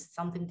realize it's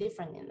something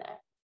different in there.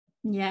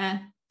 Yeah,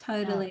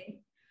 totally.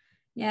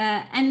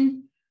 Yeah.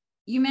 And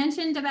you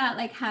mentioned about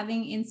like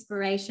having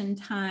inspiration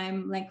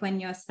time, like when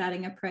you're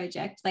starting a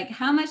project, like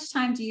how much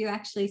time do you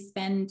actually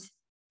spend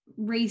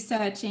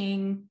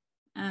researching,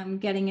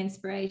 getting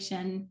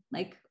inspiration?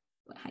 Like,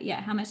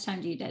 yeah, how much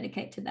time do you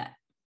dedicate to that?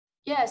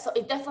 Yeah, so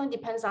it definitely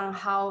depends on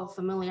how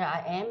familiar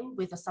I am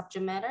with the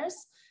subject matters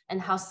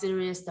and how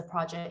serious the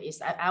project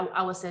is.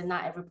 I would say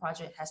not every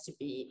project has to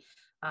be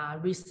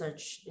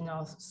researched,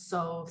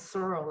 so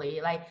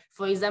thoroughly. Like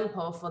for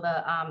example, for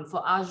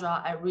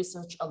Aja, I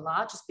research a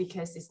lot just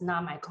because it's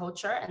not my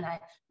culture, and I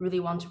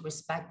really want to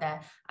respect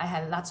that. I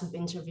had lots of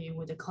interview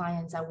with the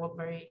clients. I work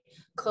very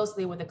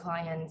closely with the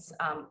clients.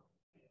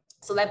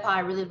 So that part I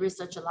really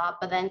research a lot.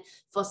 But then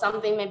for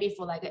something maybe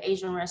for like an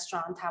Asian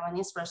restaurant,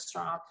 Taiwanese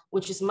restaurant,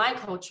 which is my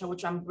culture,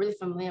 which I'm really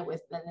familiar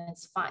with, then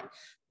it's fine.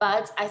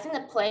 But I think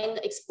the plain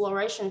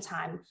exploration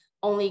time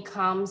only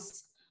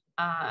comes,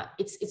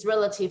 it's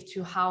relative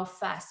to how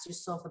fast you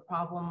solve the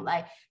problem.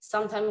 Like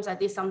sometimes I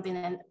did something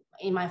and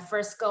in my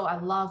first go, I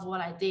love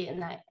what I did.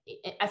 And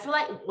I feel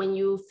like when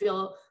you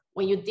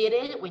did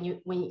it, when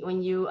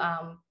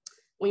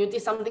you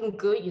did something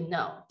good,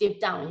 deep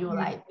down, you were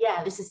like,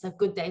 yeah, this is a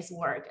good day's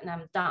work and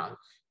I'm done.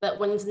 But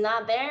when it's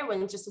not there,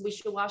 when it's just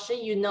wishy-washy,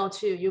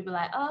 too, you'll be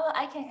like, oh,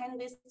 I can hand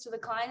this to the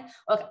client,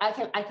 or I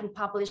can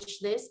publish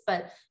this,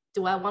 but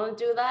do I want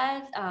to do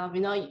that?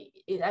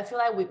 I feel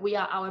like we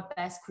are our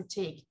best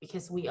critique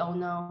because we all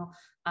know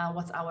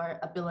what's our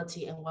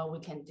ability and what we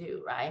can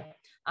do, right?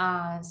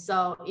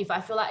 So if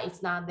I feel like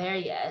it's not there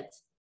yet,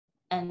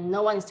 and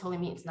no one is telling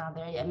me it's not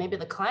there yet, maybe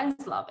the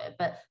clients love it,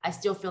 but I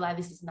still feel like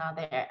this is not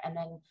there. And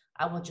then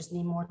I will just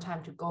need more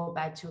time to go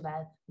back to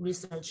that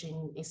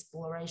researching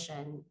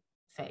exploration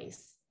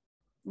phase.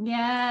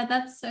 Yeah,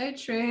 that's so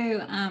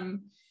true.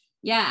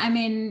 Yeah, I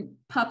mean,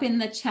 pop in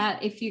the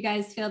chat if you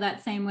guys feel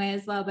that same way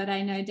as well. But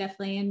I know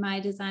definitely in my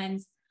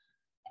designs,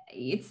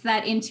 it's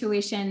that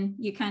intuition.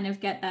 You kind of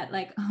get that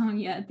like, oh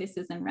yeah, this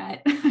isn't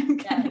right.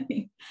 kind of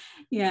thing.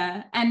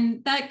 Yeah.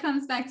 And that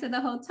comes back to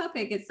the whole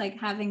topic. It's like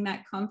having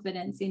that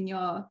confidence in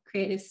your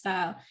creative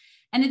style.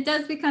 And it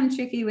does become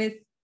tricky with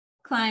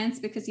clients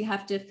because you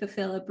have to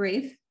fulfill a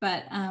brief.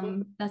 But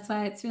that's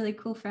why it's really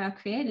cool for our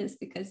creators,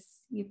 because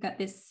you've got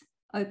this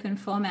open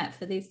format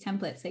for these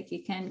templates. Like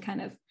you can kind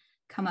of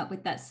come up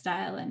with that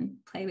style and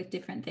play with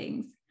different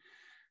things.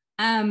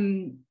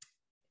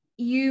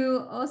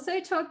 You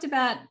also talked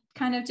about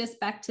kind of just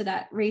back to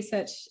that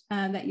research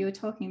that you were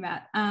talking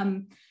about,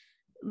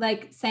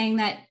 like saying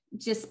that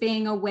just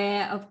being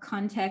aware of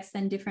context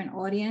and different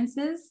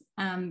audiences.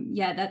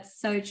 Yeah, that's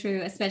so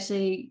true,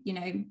 especially,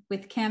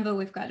 with Canva,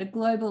 we've got a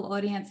global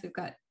audience. We've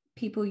got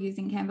people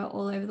using Canva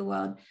all over the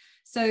world.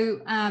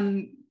 So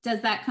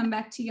does that come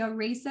back to your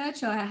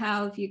research, or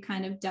how have you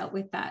kind of dealt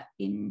with that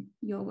in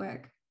your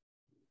work?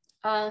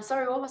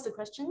 Sorry, what was the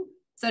question?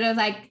 Sort of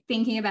like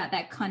thinking about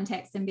that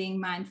context and being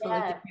mindful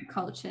of different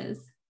cultures.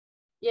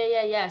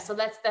 Yeah. So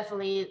that's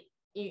definitely,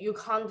 you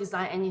can't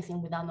design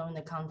anything without knowing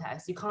the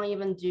context. You can't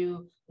even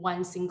do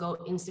one single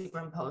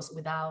Instagram post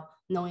without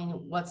knowing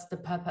what's the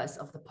purpose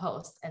of the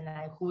post and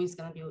like who is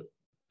going to be,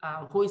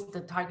 who is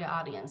the target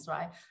audience,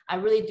 right? I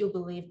really do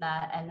believe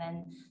that. And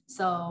then,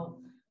 so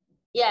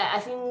yeah, I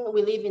think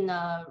we live in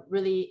a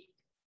really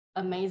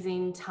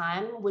amazing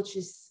time, which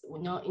is,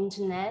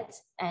 internet,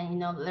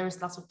 and,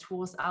 there's lots of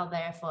tools out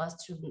there for us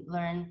to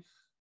learn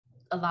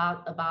a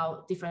lot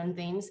about different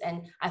things.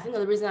 And I think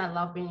the reason I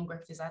love being a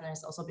graphic designer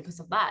is also because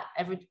of that.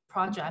 Every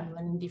project I'm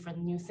learning different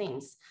new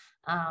things.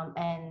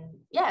 And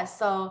yeah,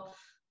 so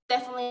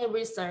definitely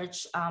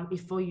research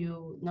before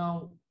you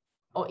know,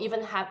 or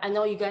even have, I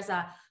know you guys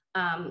are,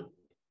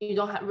 you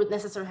don't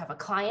necessarily have a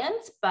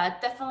client,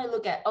 but definitely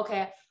look at,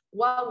 okay,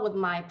 what would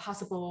the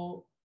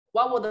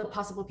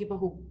possible people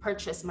who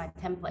purchase my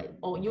template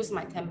or use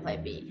my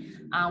template be?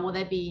 Will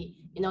they be,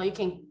 you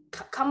can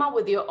come up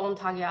with your own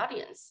target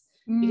audience.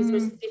 Because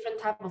there's different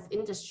type of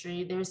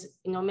industry. There's,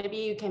 maybe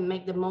you can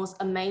make the most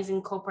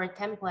amazing corporate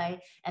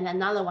template, and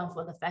another one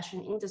for the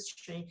fashion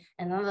industry,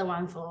 another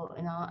one for,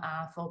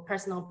 for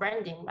personal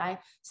branding, right?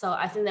 So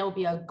I think that would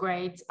be a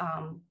great,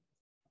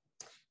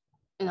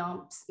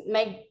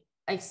 make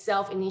a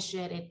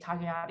self-initiated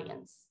target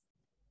audience.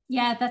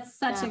 Yeah, that's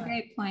such a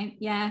great point.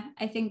 Yeah,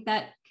 I think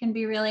that can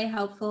be really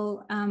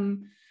helpful.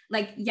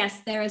 Like, yes,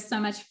 there is so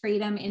much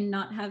freedom in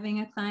not having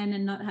a client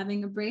and not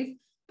having a brief,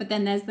 but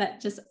then there's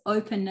that just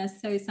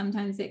openness. So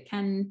sometimes it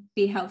can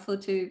be helpful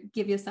to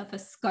give yourself a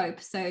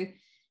scope. So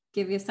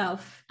give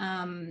yourself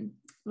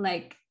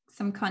like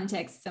some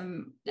context,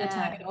 a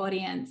target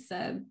audience,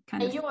 kind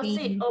of. And you will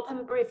see,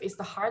 open brief is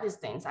the hardest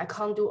things. I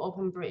can't do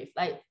open brief.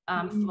 Like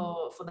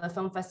for the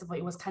film festival,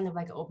 it was kind of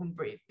like an open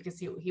brief because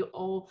he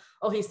all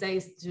he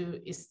says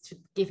is to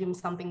give him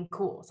something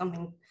cool,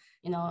 something,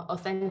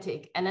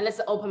 authentic. And then it's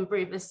an open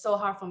brief. It's so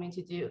hard for me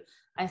to do.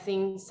 I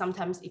think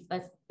sometimes if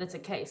that's the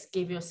case,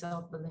 give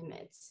yourself the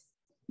limits.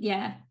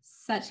 Yeah,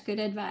 such good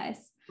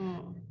advice.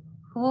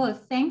 Cool.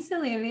 Thanks,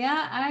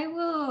 Olivia. I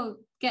will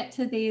get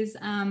to these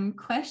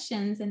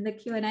questions in the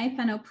Q&A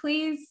panel.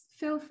 Please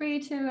feel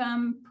free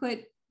to put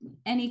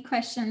any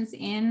questions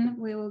in.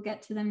 We will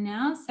get to them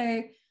now.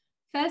 So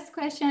first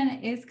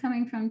question is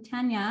coming from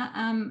Tanya.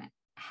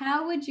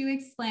 How would you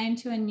explain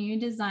to a new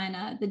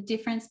designer the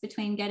difference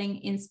between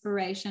getting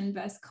inspiration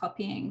versus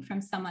copying from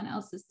someone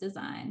else's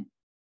design?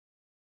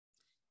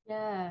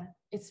 Yeah,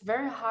 it's a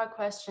very hard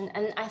question.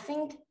 And I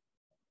think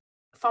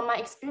from my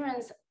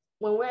experience,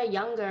 when we're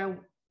younger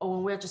or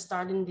when we're just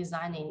starting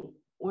designing,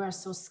 we're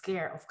so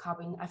scared of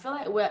copying. I feel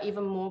like we're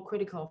even more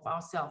critical of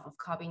ourselves of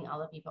copying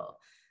other people.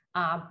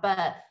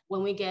 But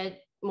when we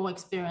get more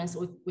experience,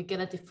 we get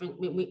a different,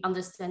 we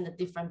understand the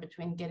difference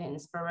between getting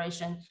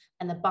inspiration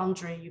and the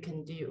boundary you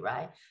can do,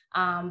 right?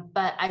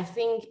 But I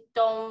think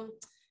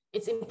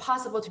it's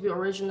impossible to be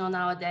original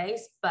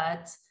nowadays,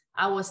 but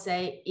I would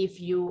say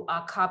if you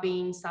are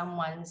copying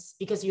someone's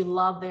because you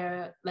love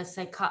their, let's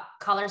say,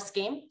 color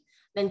scheme,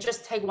 then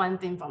just take one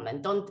thing from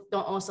them. Don't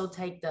also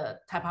take the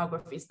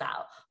typography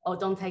style or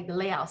don't take the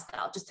layout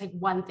style. Just take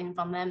one thing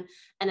from them,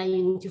 and then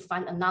you need to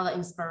find another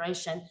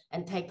inspiration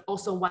and take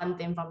also one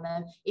thing from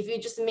them. If you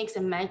just mix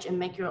and match and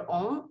make your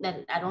own,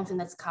 then I don't think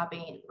that's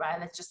copying, right?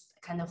 That's just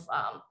kind of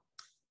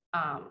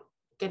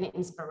getting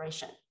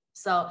inspiration.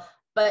 So,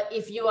 but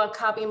if you are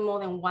copying more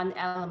than one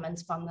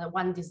element from the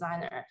one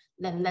designer,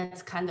 then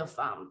that's kind of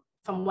from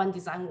one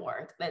design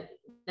work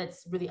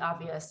that's really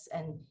obvious.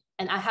 And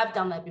I have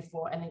done that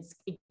before, and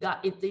it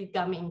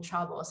got me in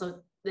trouble.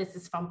 So this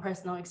is from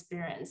personal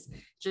experience.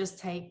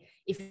 Just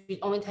if you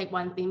only take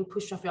one thing,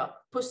 push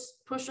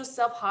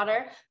yourself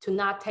harder to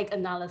not take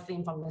another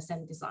thing from the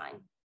same design.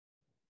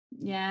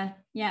 Yeah,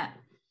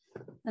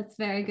 that's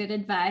very good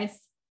advice.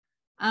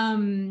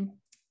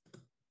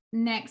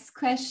 Next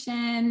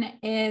question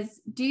is,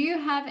 do you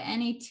have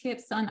any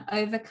tips on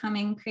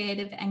overcoming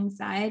creative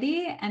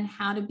anxiety and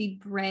how to be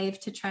brave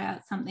to try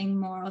out something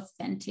more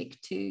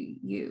authentic to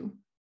you?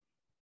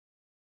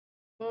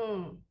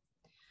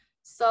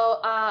 So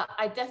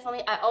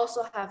I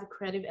also have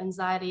creative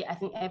anxiety. I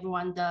think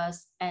everyone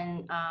does.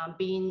 And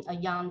being a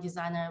young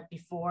designer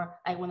before,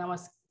 when I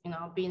was,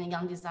 being a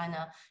young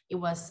designer, it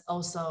was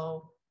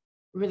also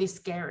really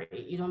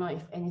scary. You don't know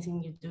if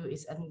anything you do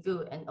is any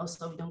good. And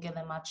also you don't get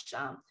that much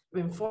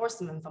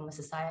reinforcement from the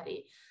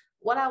society.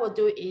 What I would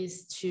do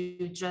is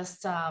to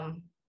just,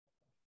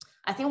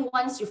 I think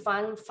once you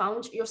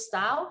found your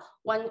style,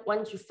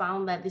 once you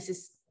found that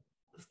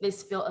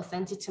this feel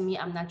authentic to me,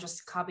 I'm not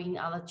just copying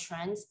other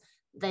trends,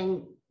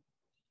 then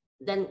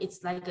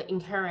it's like an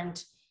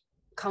inherent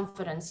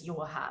confidence you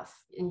will have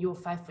and you will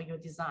fight for your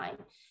design.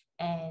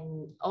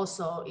 And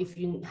also if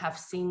you have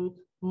seen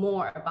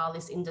more about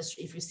this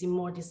industry, if you see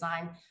more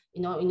design,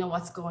 you know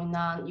what's going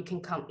on, you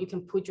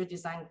can put your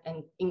design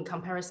and in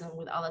comparison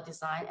with other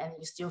design and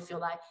you still feel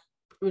like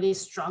really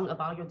strong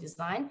about your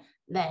design,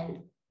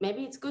 then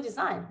maybe it's good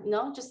design,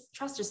 just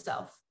trust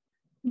yourself.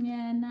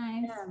 Yeah,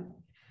 nice.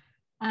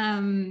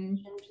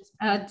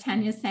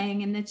 Tanya's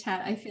saying in the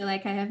chat, I feel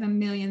like I have a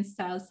million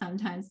styles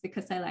sometimes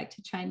because I like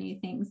to try new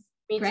things.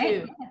 Me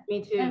Great. too.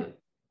 Me too. Yeah.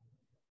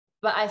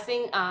 But I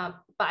think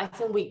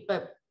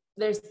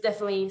there's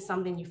definitely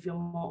something you feel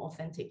more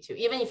authentic to.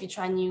 Even if you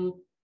try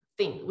new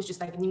thing, which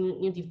is like a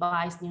new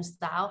device, new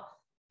style,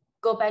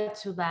 go back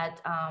to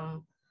that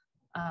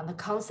the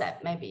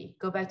concept. Maybe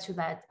go back to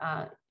that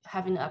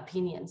having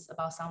opinions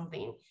about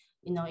something.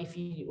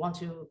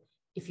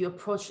 If you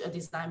approach a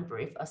design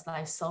brief as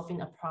like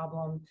solving a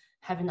problem,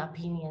 having an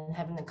opinion,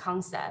 having a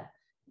concept,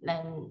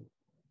 then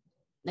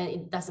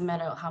it doesn't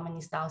matter how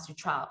many styles you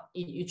try,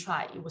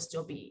 it will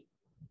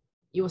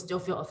still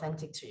feel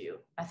authentic to you.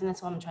 I think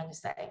that's what I'm trying to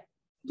say.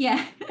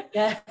 Yeah.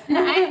 Yeah.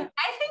 I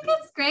think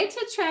it's great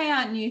to try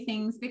out new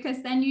things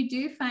because then you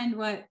do find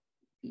what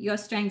your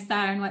strengths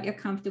are and what you're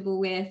comfortable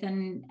with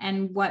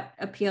and what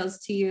appeals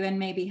to you and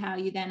maybe how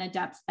you then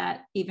adapt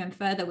that even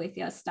further with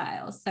your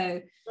style.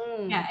 So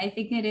yeah, I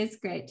think it is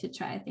great to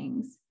try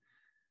things.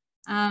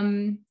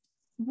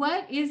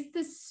 What is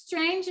the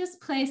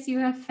strangest place you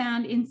have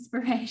found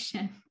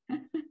inspiration?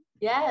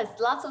 Yes,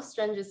 lots of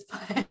strangest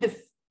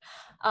places.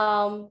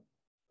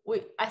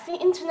 I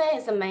think internet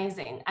is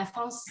amazing. I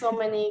found so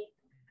many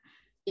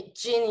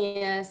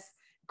genius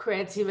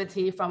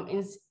creativity from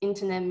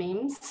internet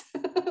memes.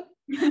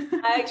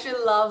 I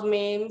actually love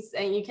memes,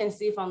 and you can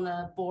see from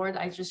the board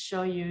I just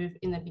showed you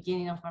in the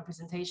beginning of my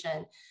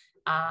presentation.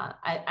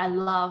 I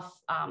love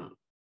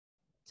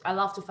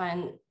to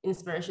find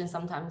inspiration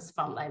sometimes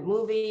from like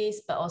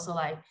movies, but also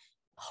like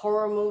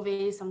horror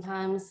movies.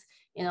 Sometimes,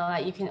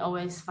 like you can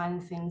always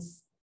find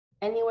things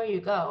anywhere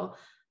you go,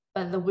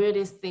 but the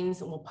weirdest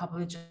things will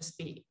probably just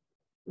be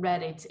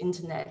Reddit,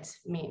 internet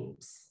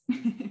memes.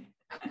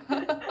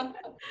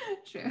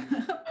 True,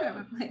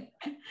 probably.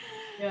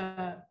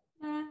 Yeah.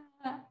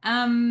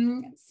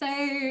 So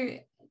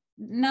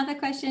another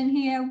question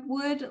here,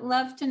 would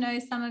love to know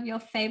some of your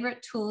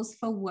favorite tools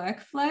for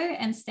workflow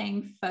and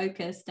staying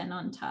focused and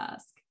on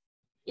task.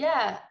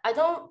 Yeah,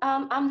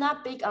 I'm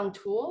not big on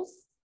tools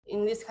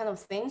in these kind of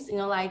things,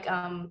 like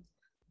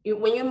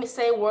when you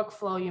say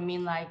workflow, you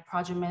mean like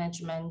project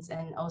management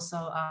and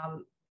also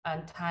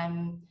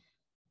time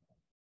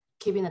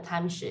keeping a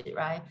timesheet,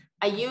 right?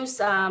 I think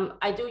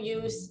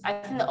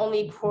the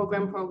only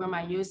program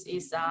I use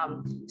is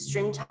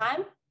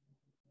Streamtime,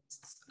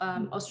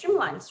 or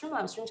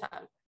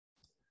Streamtime.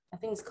 I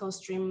think it's called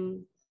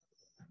Streamtime.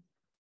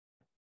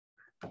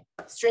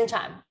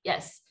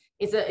 Yes,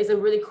 it's a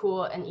really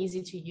cool and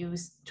easy to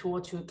use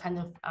tool to kind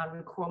of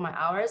record my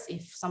hours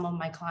if some of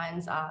my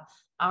clients are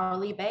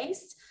hourly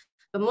based,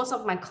 but most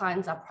of my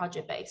clients are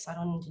project based, so I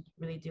don't need to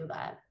really do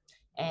that.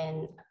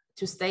 And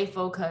to stay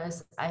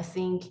focused, I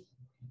think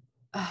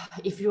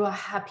if you are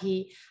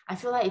happy, I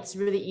feel like it's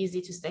really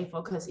easy to stay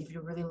focused if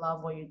you really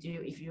love what you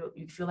do. If you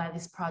feel like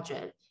this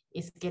project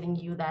is getting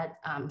you that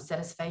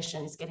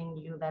satisfaction, it's getting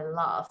you that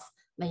love,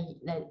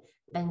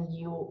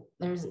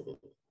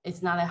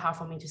 it's not that hard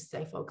for me to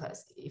stay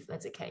focused if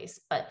that's the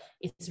case. But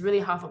it's really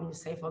hard for me to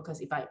stay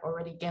focused if I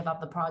already gave up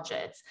the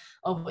project,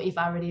 or if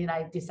I already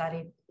like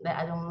decided that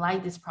I don't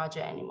like this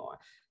project anymore.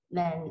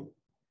 Then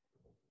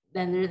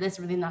there's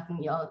really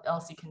nothing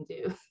else you can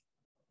do.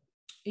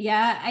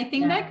 Yeah, I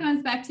think that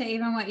comes back to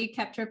even what you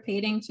kept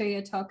repeating through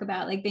your talk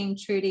about like being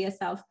true to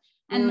yourself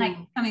and like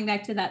coming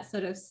back to that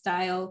sort of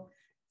style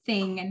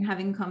thing and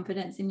having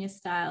confidence in your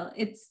style.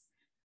 It's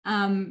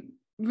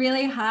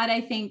really hard,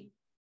 I think,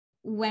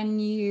 when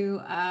you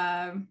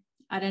are,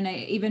 I don't know,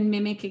 even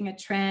mimicking a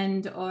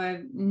trend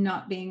or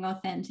not being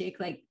authentic,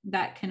 like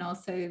that can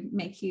also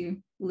make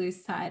you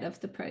lose sight of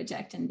the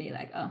project and be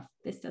like, oh,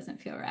 this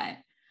doesn't feel right.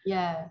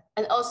 Yeah.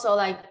 And also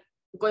like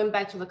going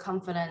back to the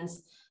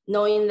confidence,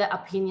 knowing that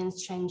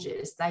opinions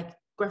changes, like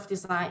graphic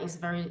design is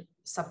very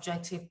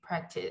subjective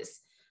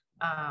practice.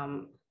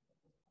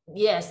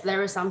 Yes,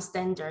 there is some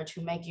standard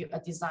to make you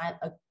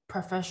a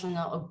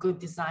professional, a good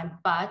design,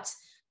 but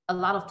a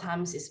lot of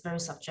times it's very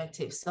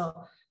subjective.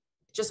 So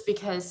just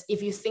because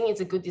if you think it's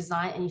a good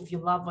design and if you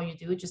love what you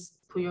do, just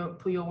put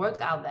your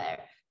work out there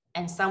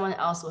and someone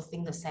else will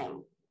think the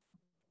same.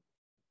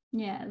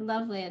 Yeah,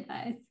 lovely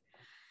advice.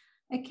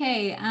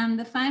 Okay,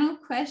 the final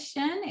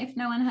question, if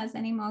no one has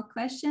any more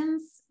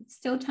questions,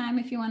 still time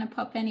if you want to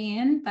pop any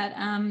in, but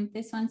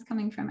this one's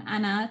coming from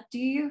Anna. Do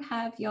you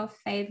have your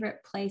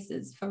favorite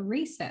places for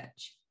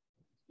research?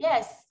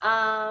 Yes.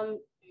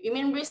 You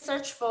mean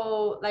research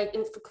for like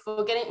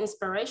for getting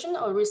inspiration,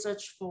 or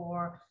research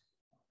for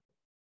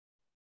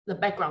the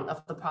background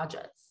of the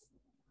projects?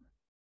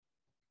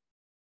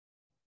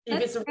 If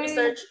it's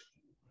research,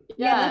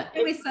 yeah,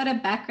 we sort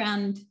of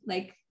background,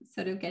 like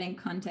sort of getting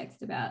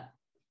context about.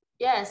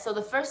 Yeah, so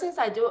the first things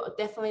I do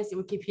definitely is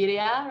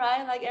Wikipedia,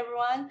 right? Like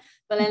everyone.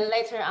 But then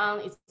later on,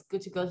 it's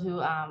good to go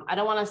to, I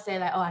don't want to say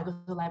like, oh, I go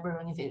to the library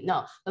or anything.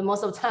 No, but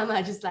most of the time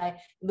I just like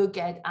look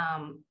at,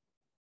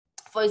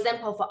 for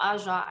example, for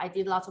Aja, I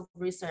did lots of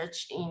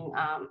research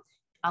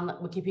on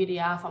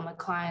Wikipedia from the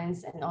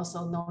clients and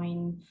also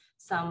knowing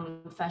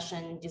some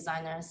fashion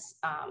designers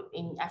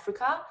in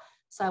Africa.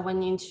 So I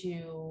went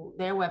into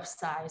their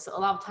website. So a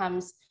lot of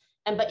times,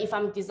 but if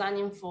I'm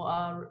designing for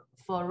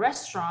a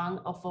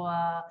restaurant or for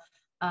a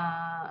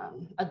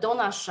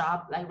donut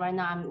shop, like right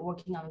now I'm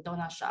working on a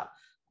donut shop,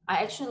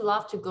 I actually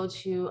love to go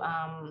to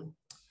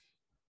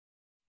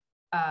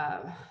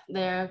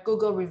their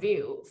Google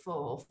review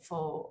for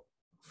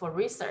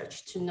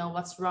research to know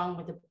what's wrong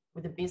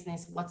with the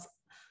business, what's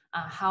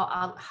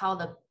how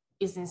the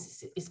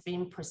business is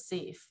being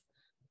perceived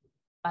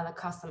by the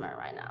customer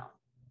right now.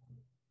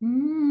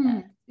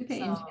 Super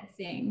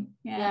interesting.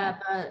 Yeah,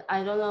 but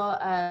I don't know.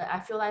 I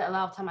feel like a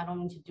lot of time I don't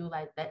need to do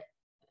like that,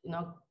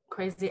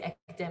 crazy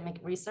academic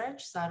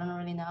research. So I don't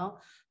really know.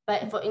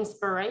 But for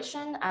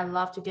inspiration, I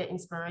love to get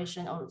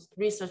inspiration or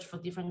research for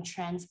different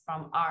trends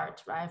from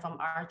art, right? From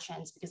art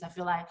trends, because I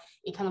feel like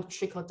it kind of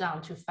trickled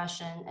down to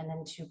fashion and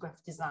then to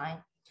graphic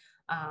design,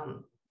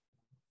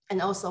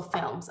 and also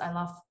films. I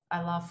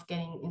love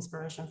getting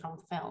inspiration from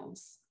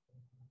films.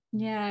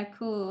 Yeah,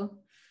 cool.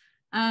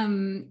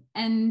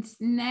 And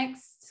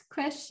next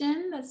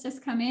question that's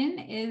just come in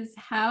is,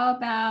 how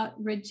about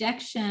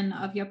rejection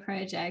of your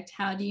project?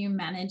 How do you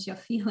manage your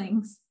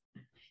feelings?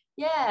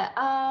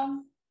 Yeah,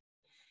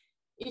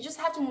 you just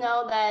have to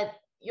know that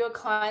your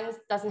clients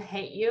doesn't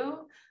hate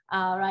you,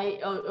 right?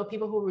 Or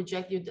people who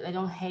reject you, they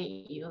don't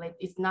hate you. Like,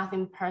 it's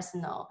nothing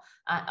personal.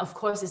 Of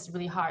course, it's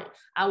really hard.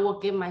 I will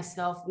give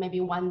myself maybe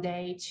one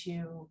day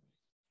to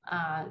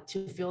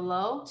feel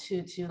low,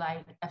 to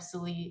like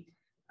absolutely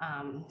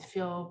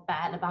feel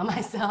bad about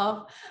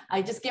myself.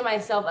 I just give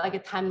myself like a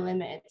time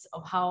limit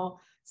of how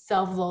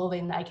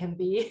self-loathing I can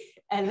be,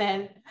 and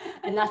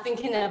not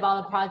thinking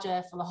about the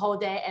project for the whole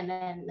day, and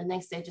then the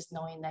next day just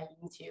knowing that you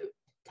need to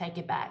take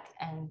it back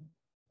and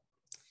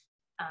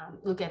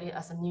look at it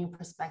as a new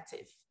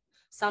perspective.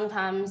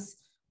 Sometimes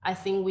I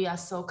think we are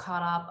so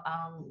caught up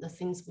on the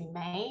things we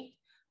make,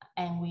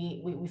 and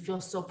we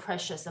feel so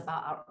precious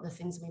about the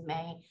things we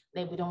made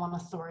that we don't want to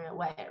throw it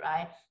away,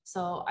 right?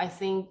 So I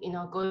think,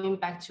 going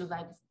back to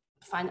like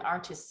fine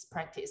artists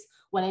practice,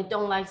 when they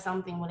don't like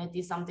something, when they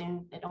did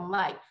something they don't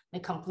like, they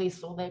completely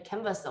throw their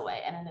canvas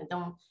away, and then they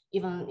don't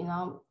even,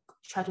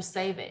 try to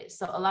save it.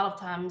 So a lot of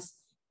times,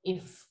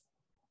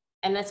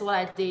 and that's what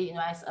I did,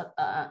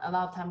 a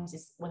lot of times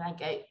is when I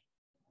get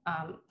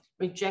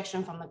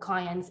rejection from the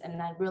clients, and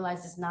I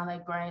realized it's not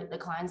that great, the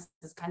clients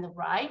is kind of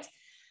right,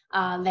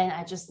 then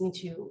I just need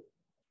to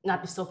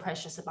not be so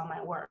precious about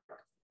my work.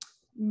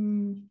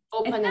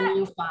 Open a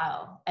new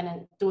file and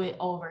then do it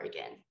over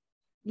again.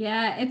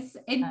 Yeah,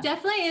 it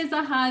definitely is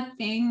a hard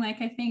thing.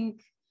 Like I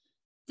think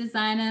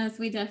designers,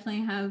 we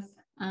definitely have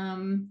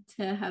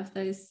to have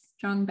those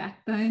strong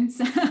backbones,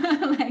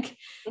 like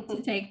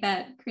to take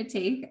that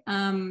critique.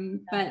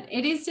 But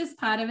it is just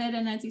part of it.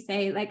 And as you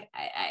say, like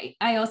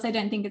I also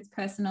don't think it's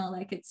personal.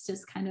 Like it's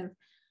just kind of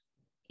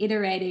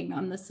iterating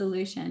on the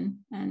solution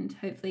and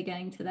hopefully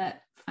getting to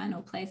that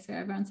final place where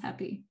everyone's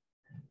happy.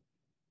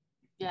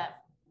 Yeah.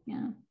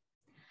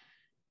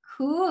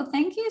 Cool.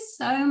 Thank you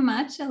so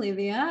much,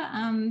 Olivia.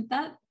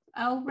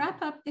 I'll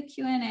wrap up the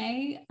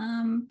Q&A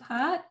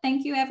part.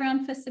 Thank you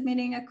everyone for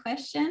submitting a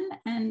question.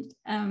 And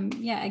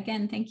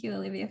again, thank you,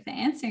 Olivia, for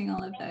answering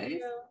all of those.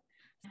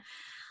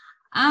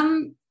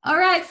 All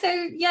right. So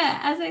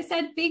as I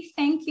said, big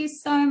thank you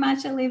so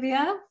much,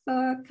 Olivia,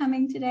 for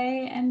coming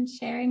today and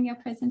sharing your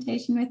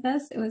presentation with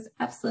us. It was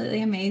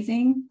absolutely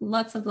amazing.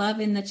 Lots of love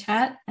in the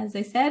chat, as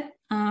I said.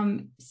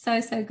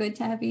 So good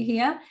to have you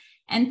here.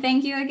 And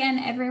thank you again,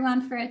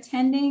 everyone, for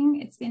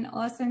attending. It's been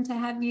awesome to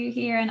have you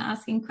here and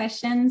asking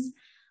questions.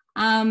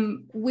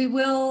 We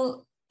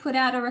will put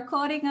out a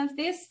recording of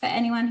this for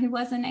anyone who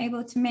wasn't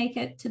able to make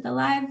it to the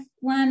live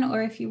one,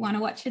 or if you want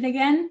to watch it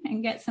again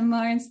and get some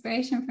more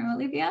inspiration from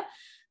Olivia.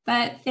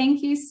 But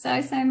thank you so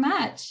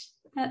much.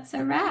 That's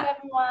a wrap. Thank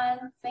you,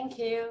 everyone. Thank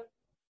you.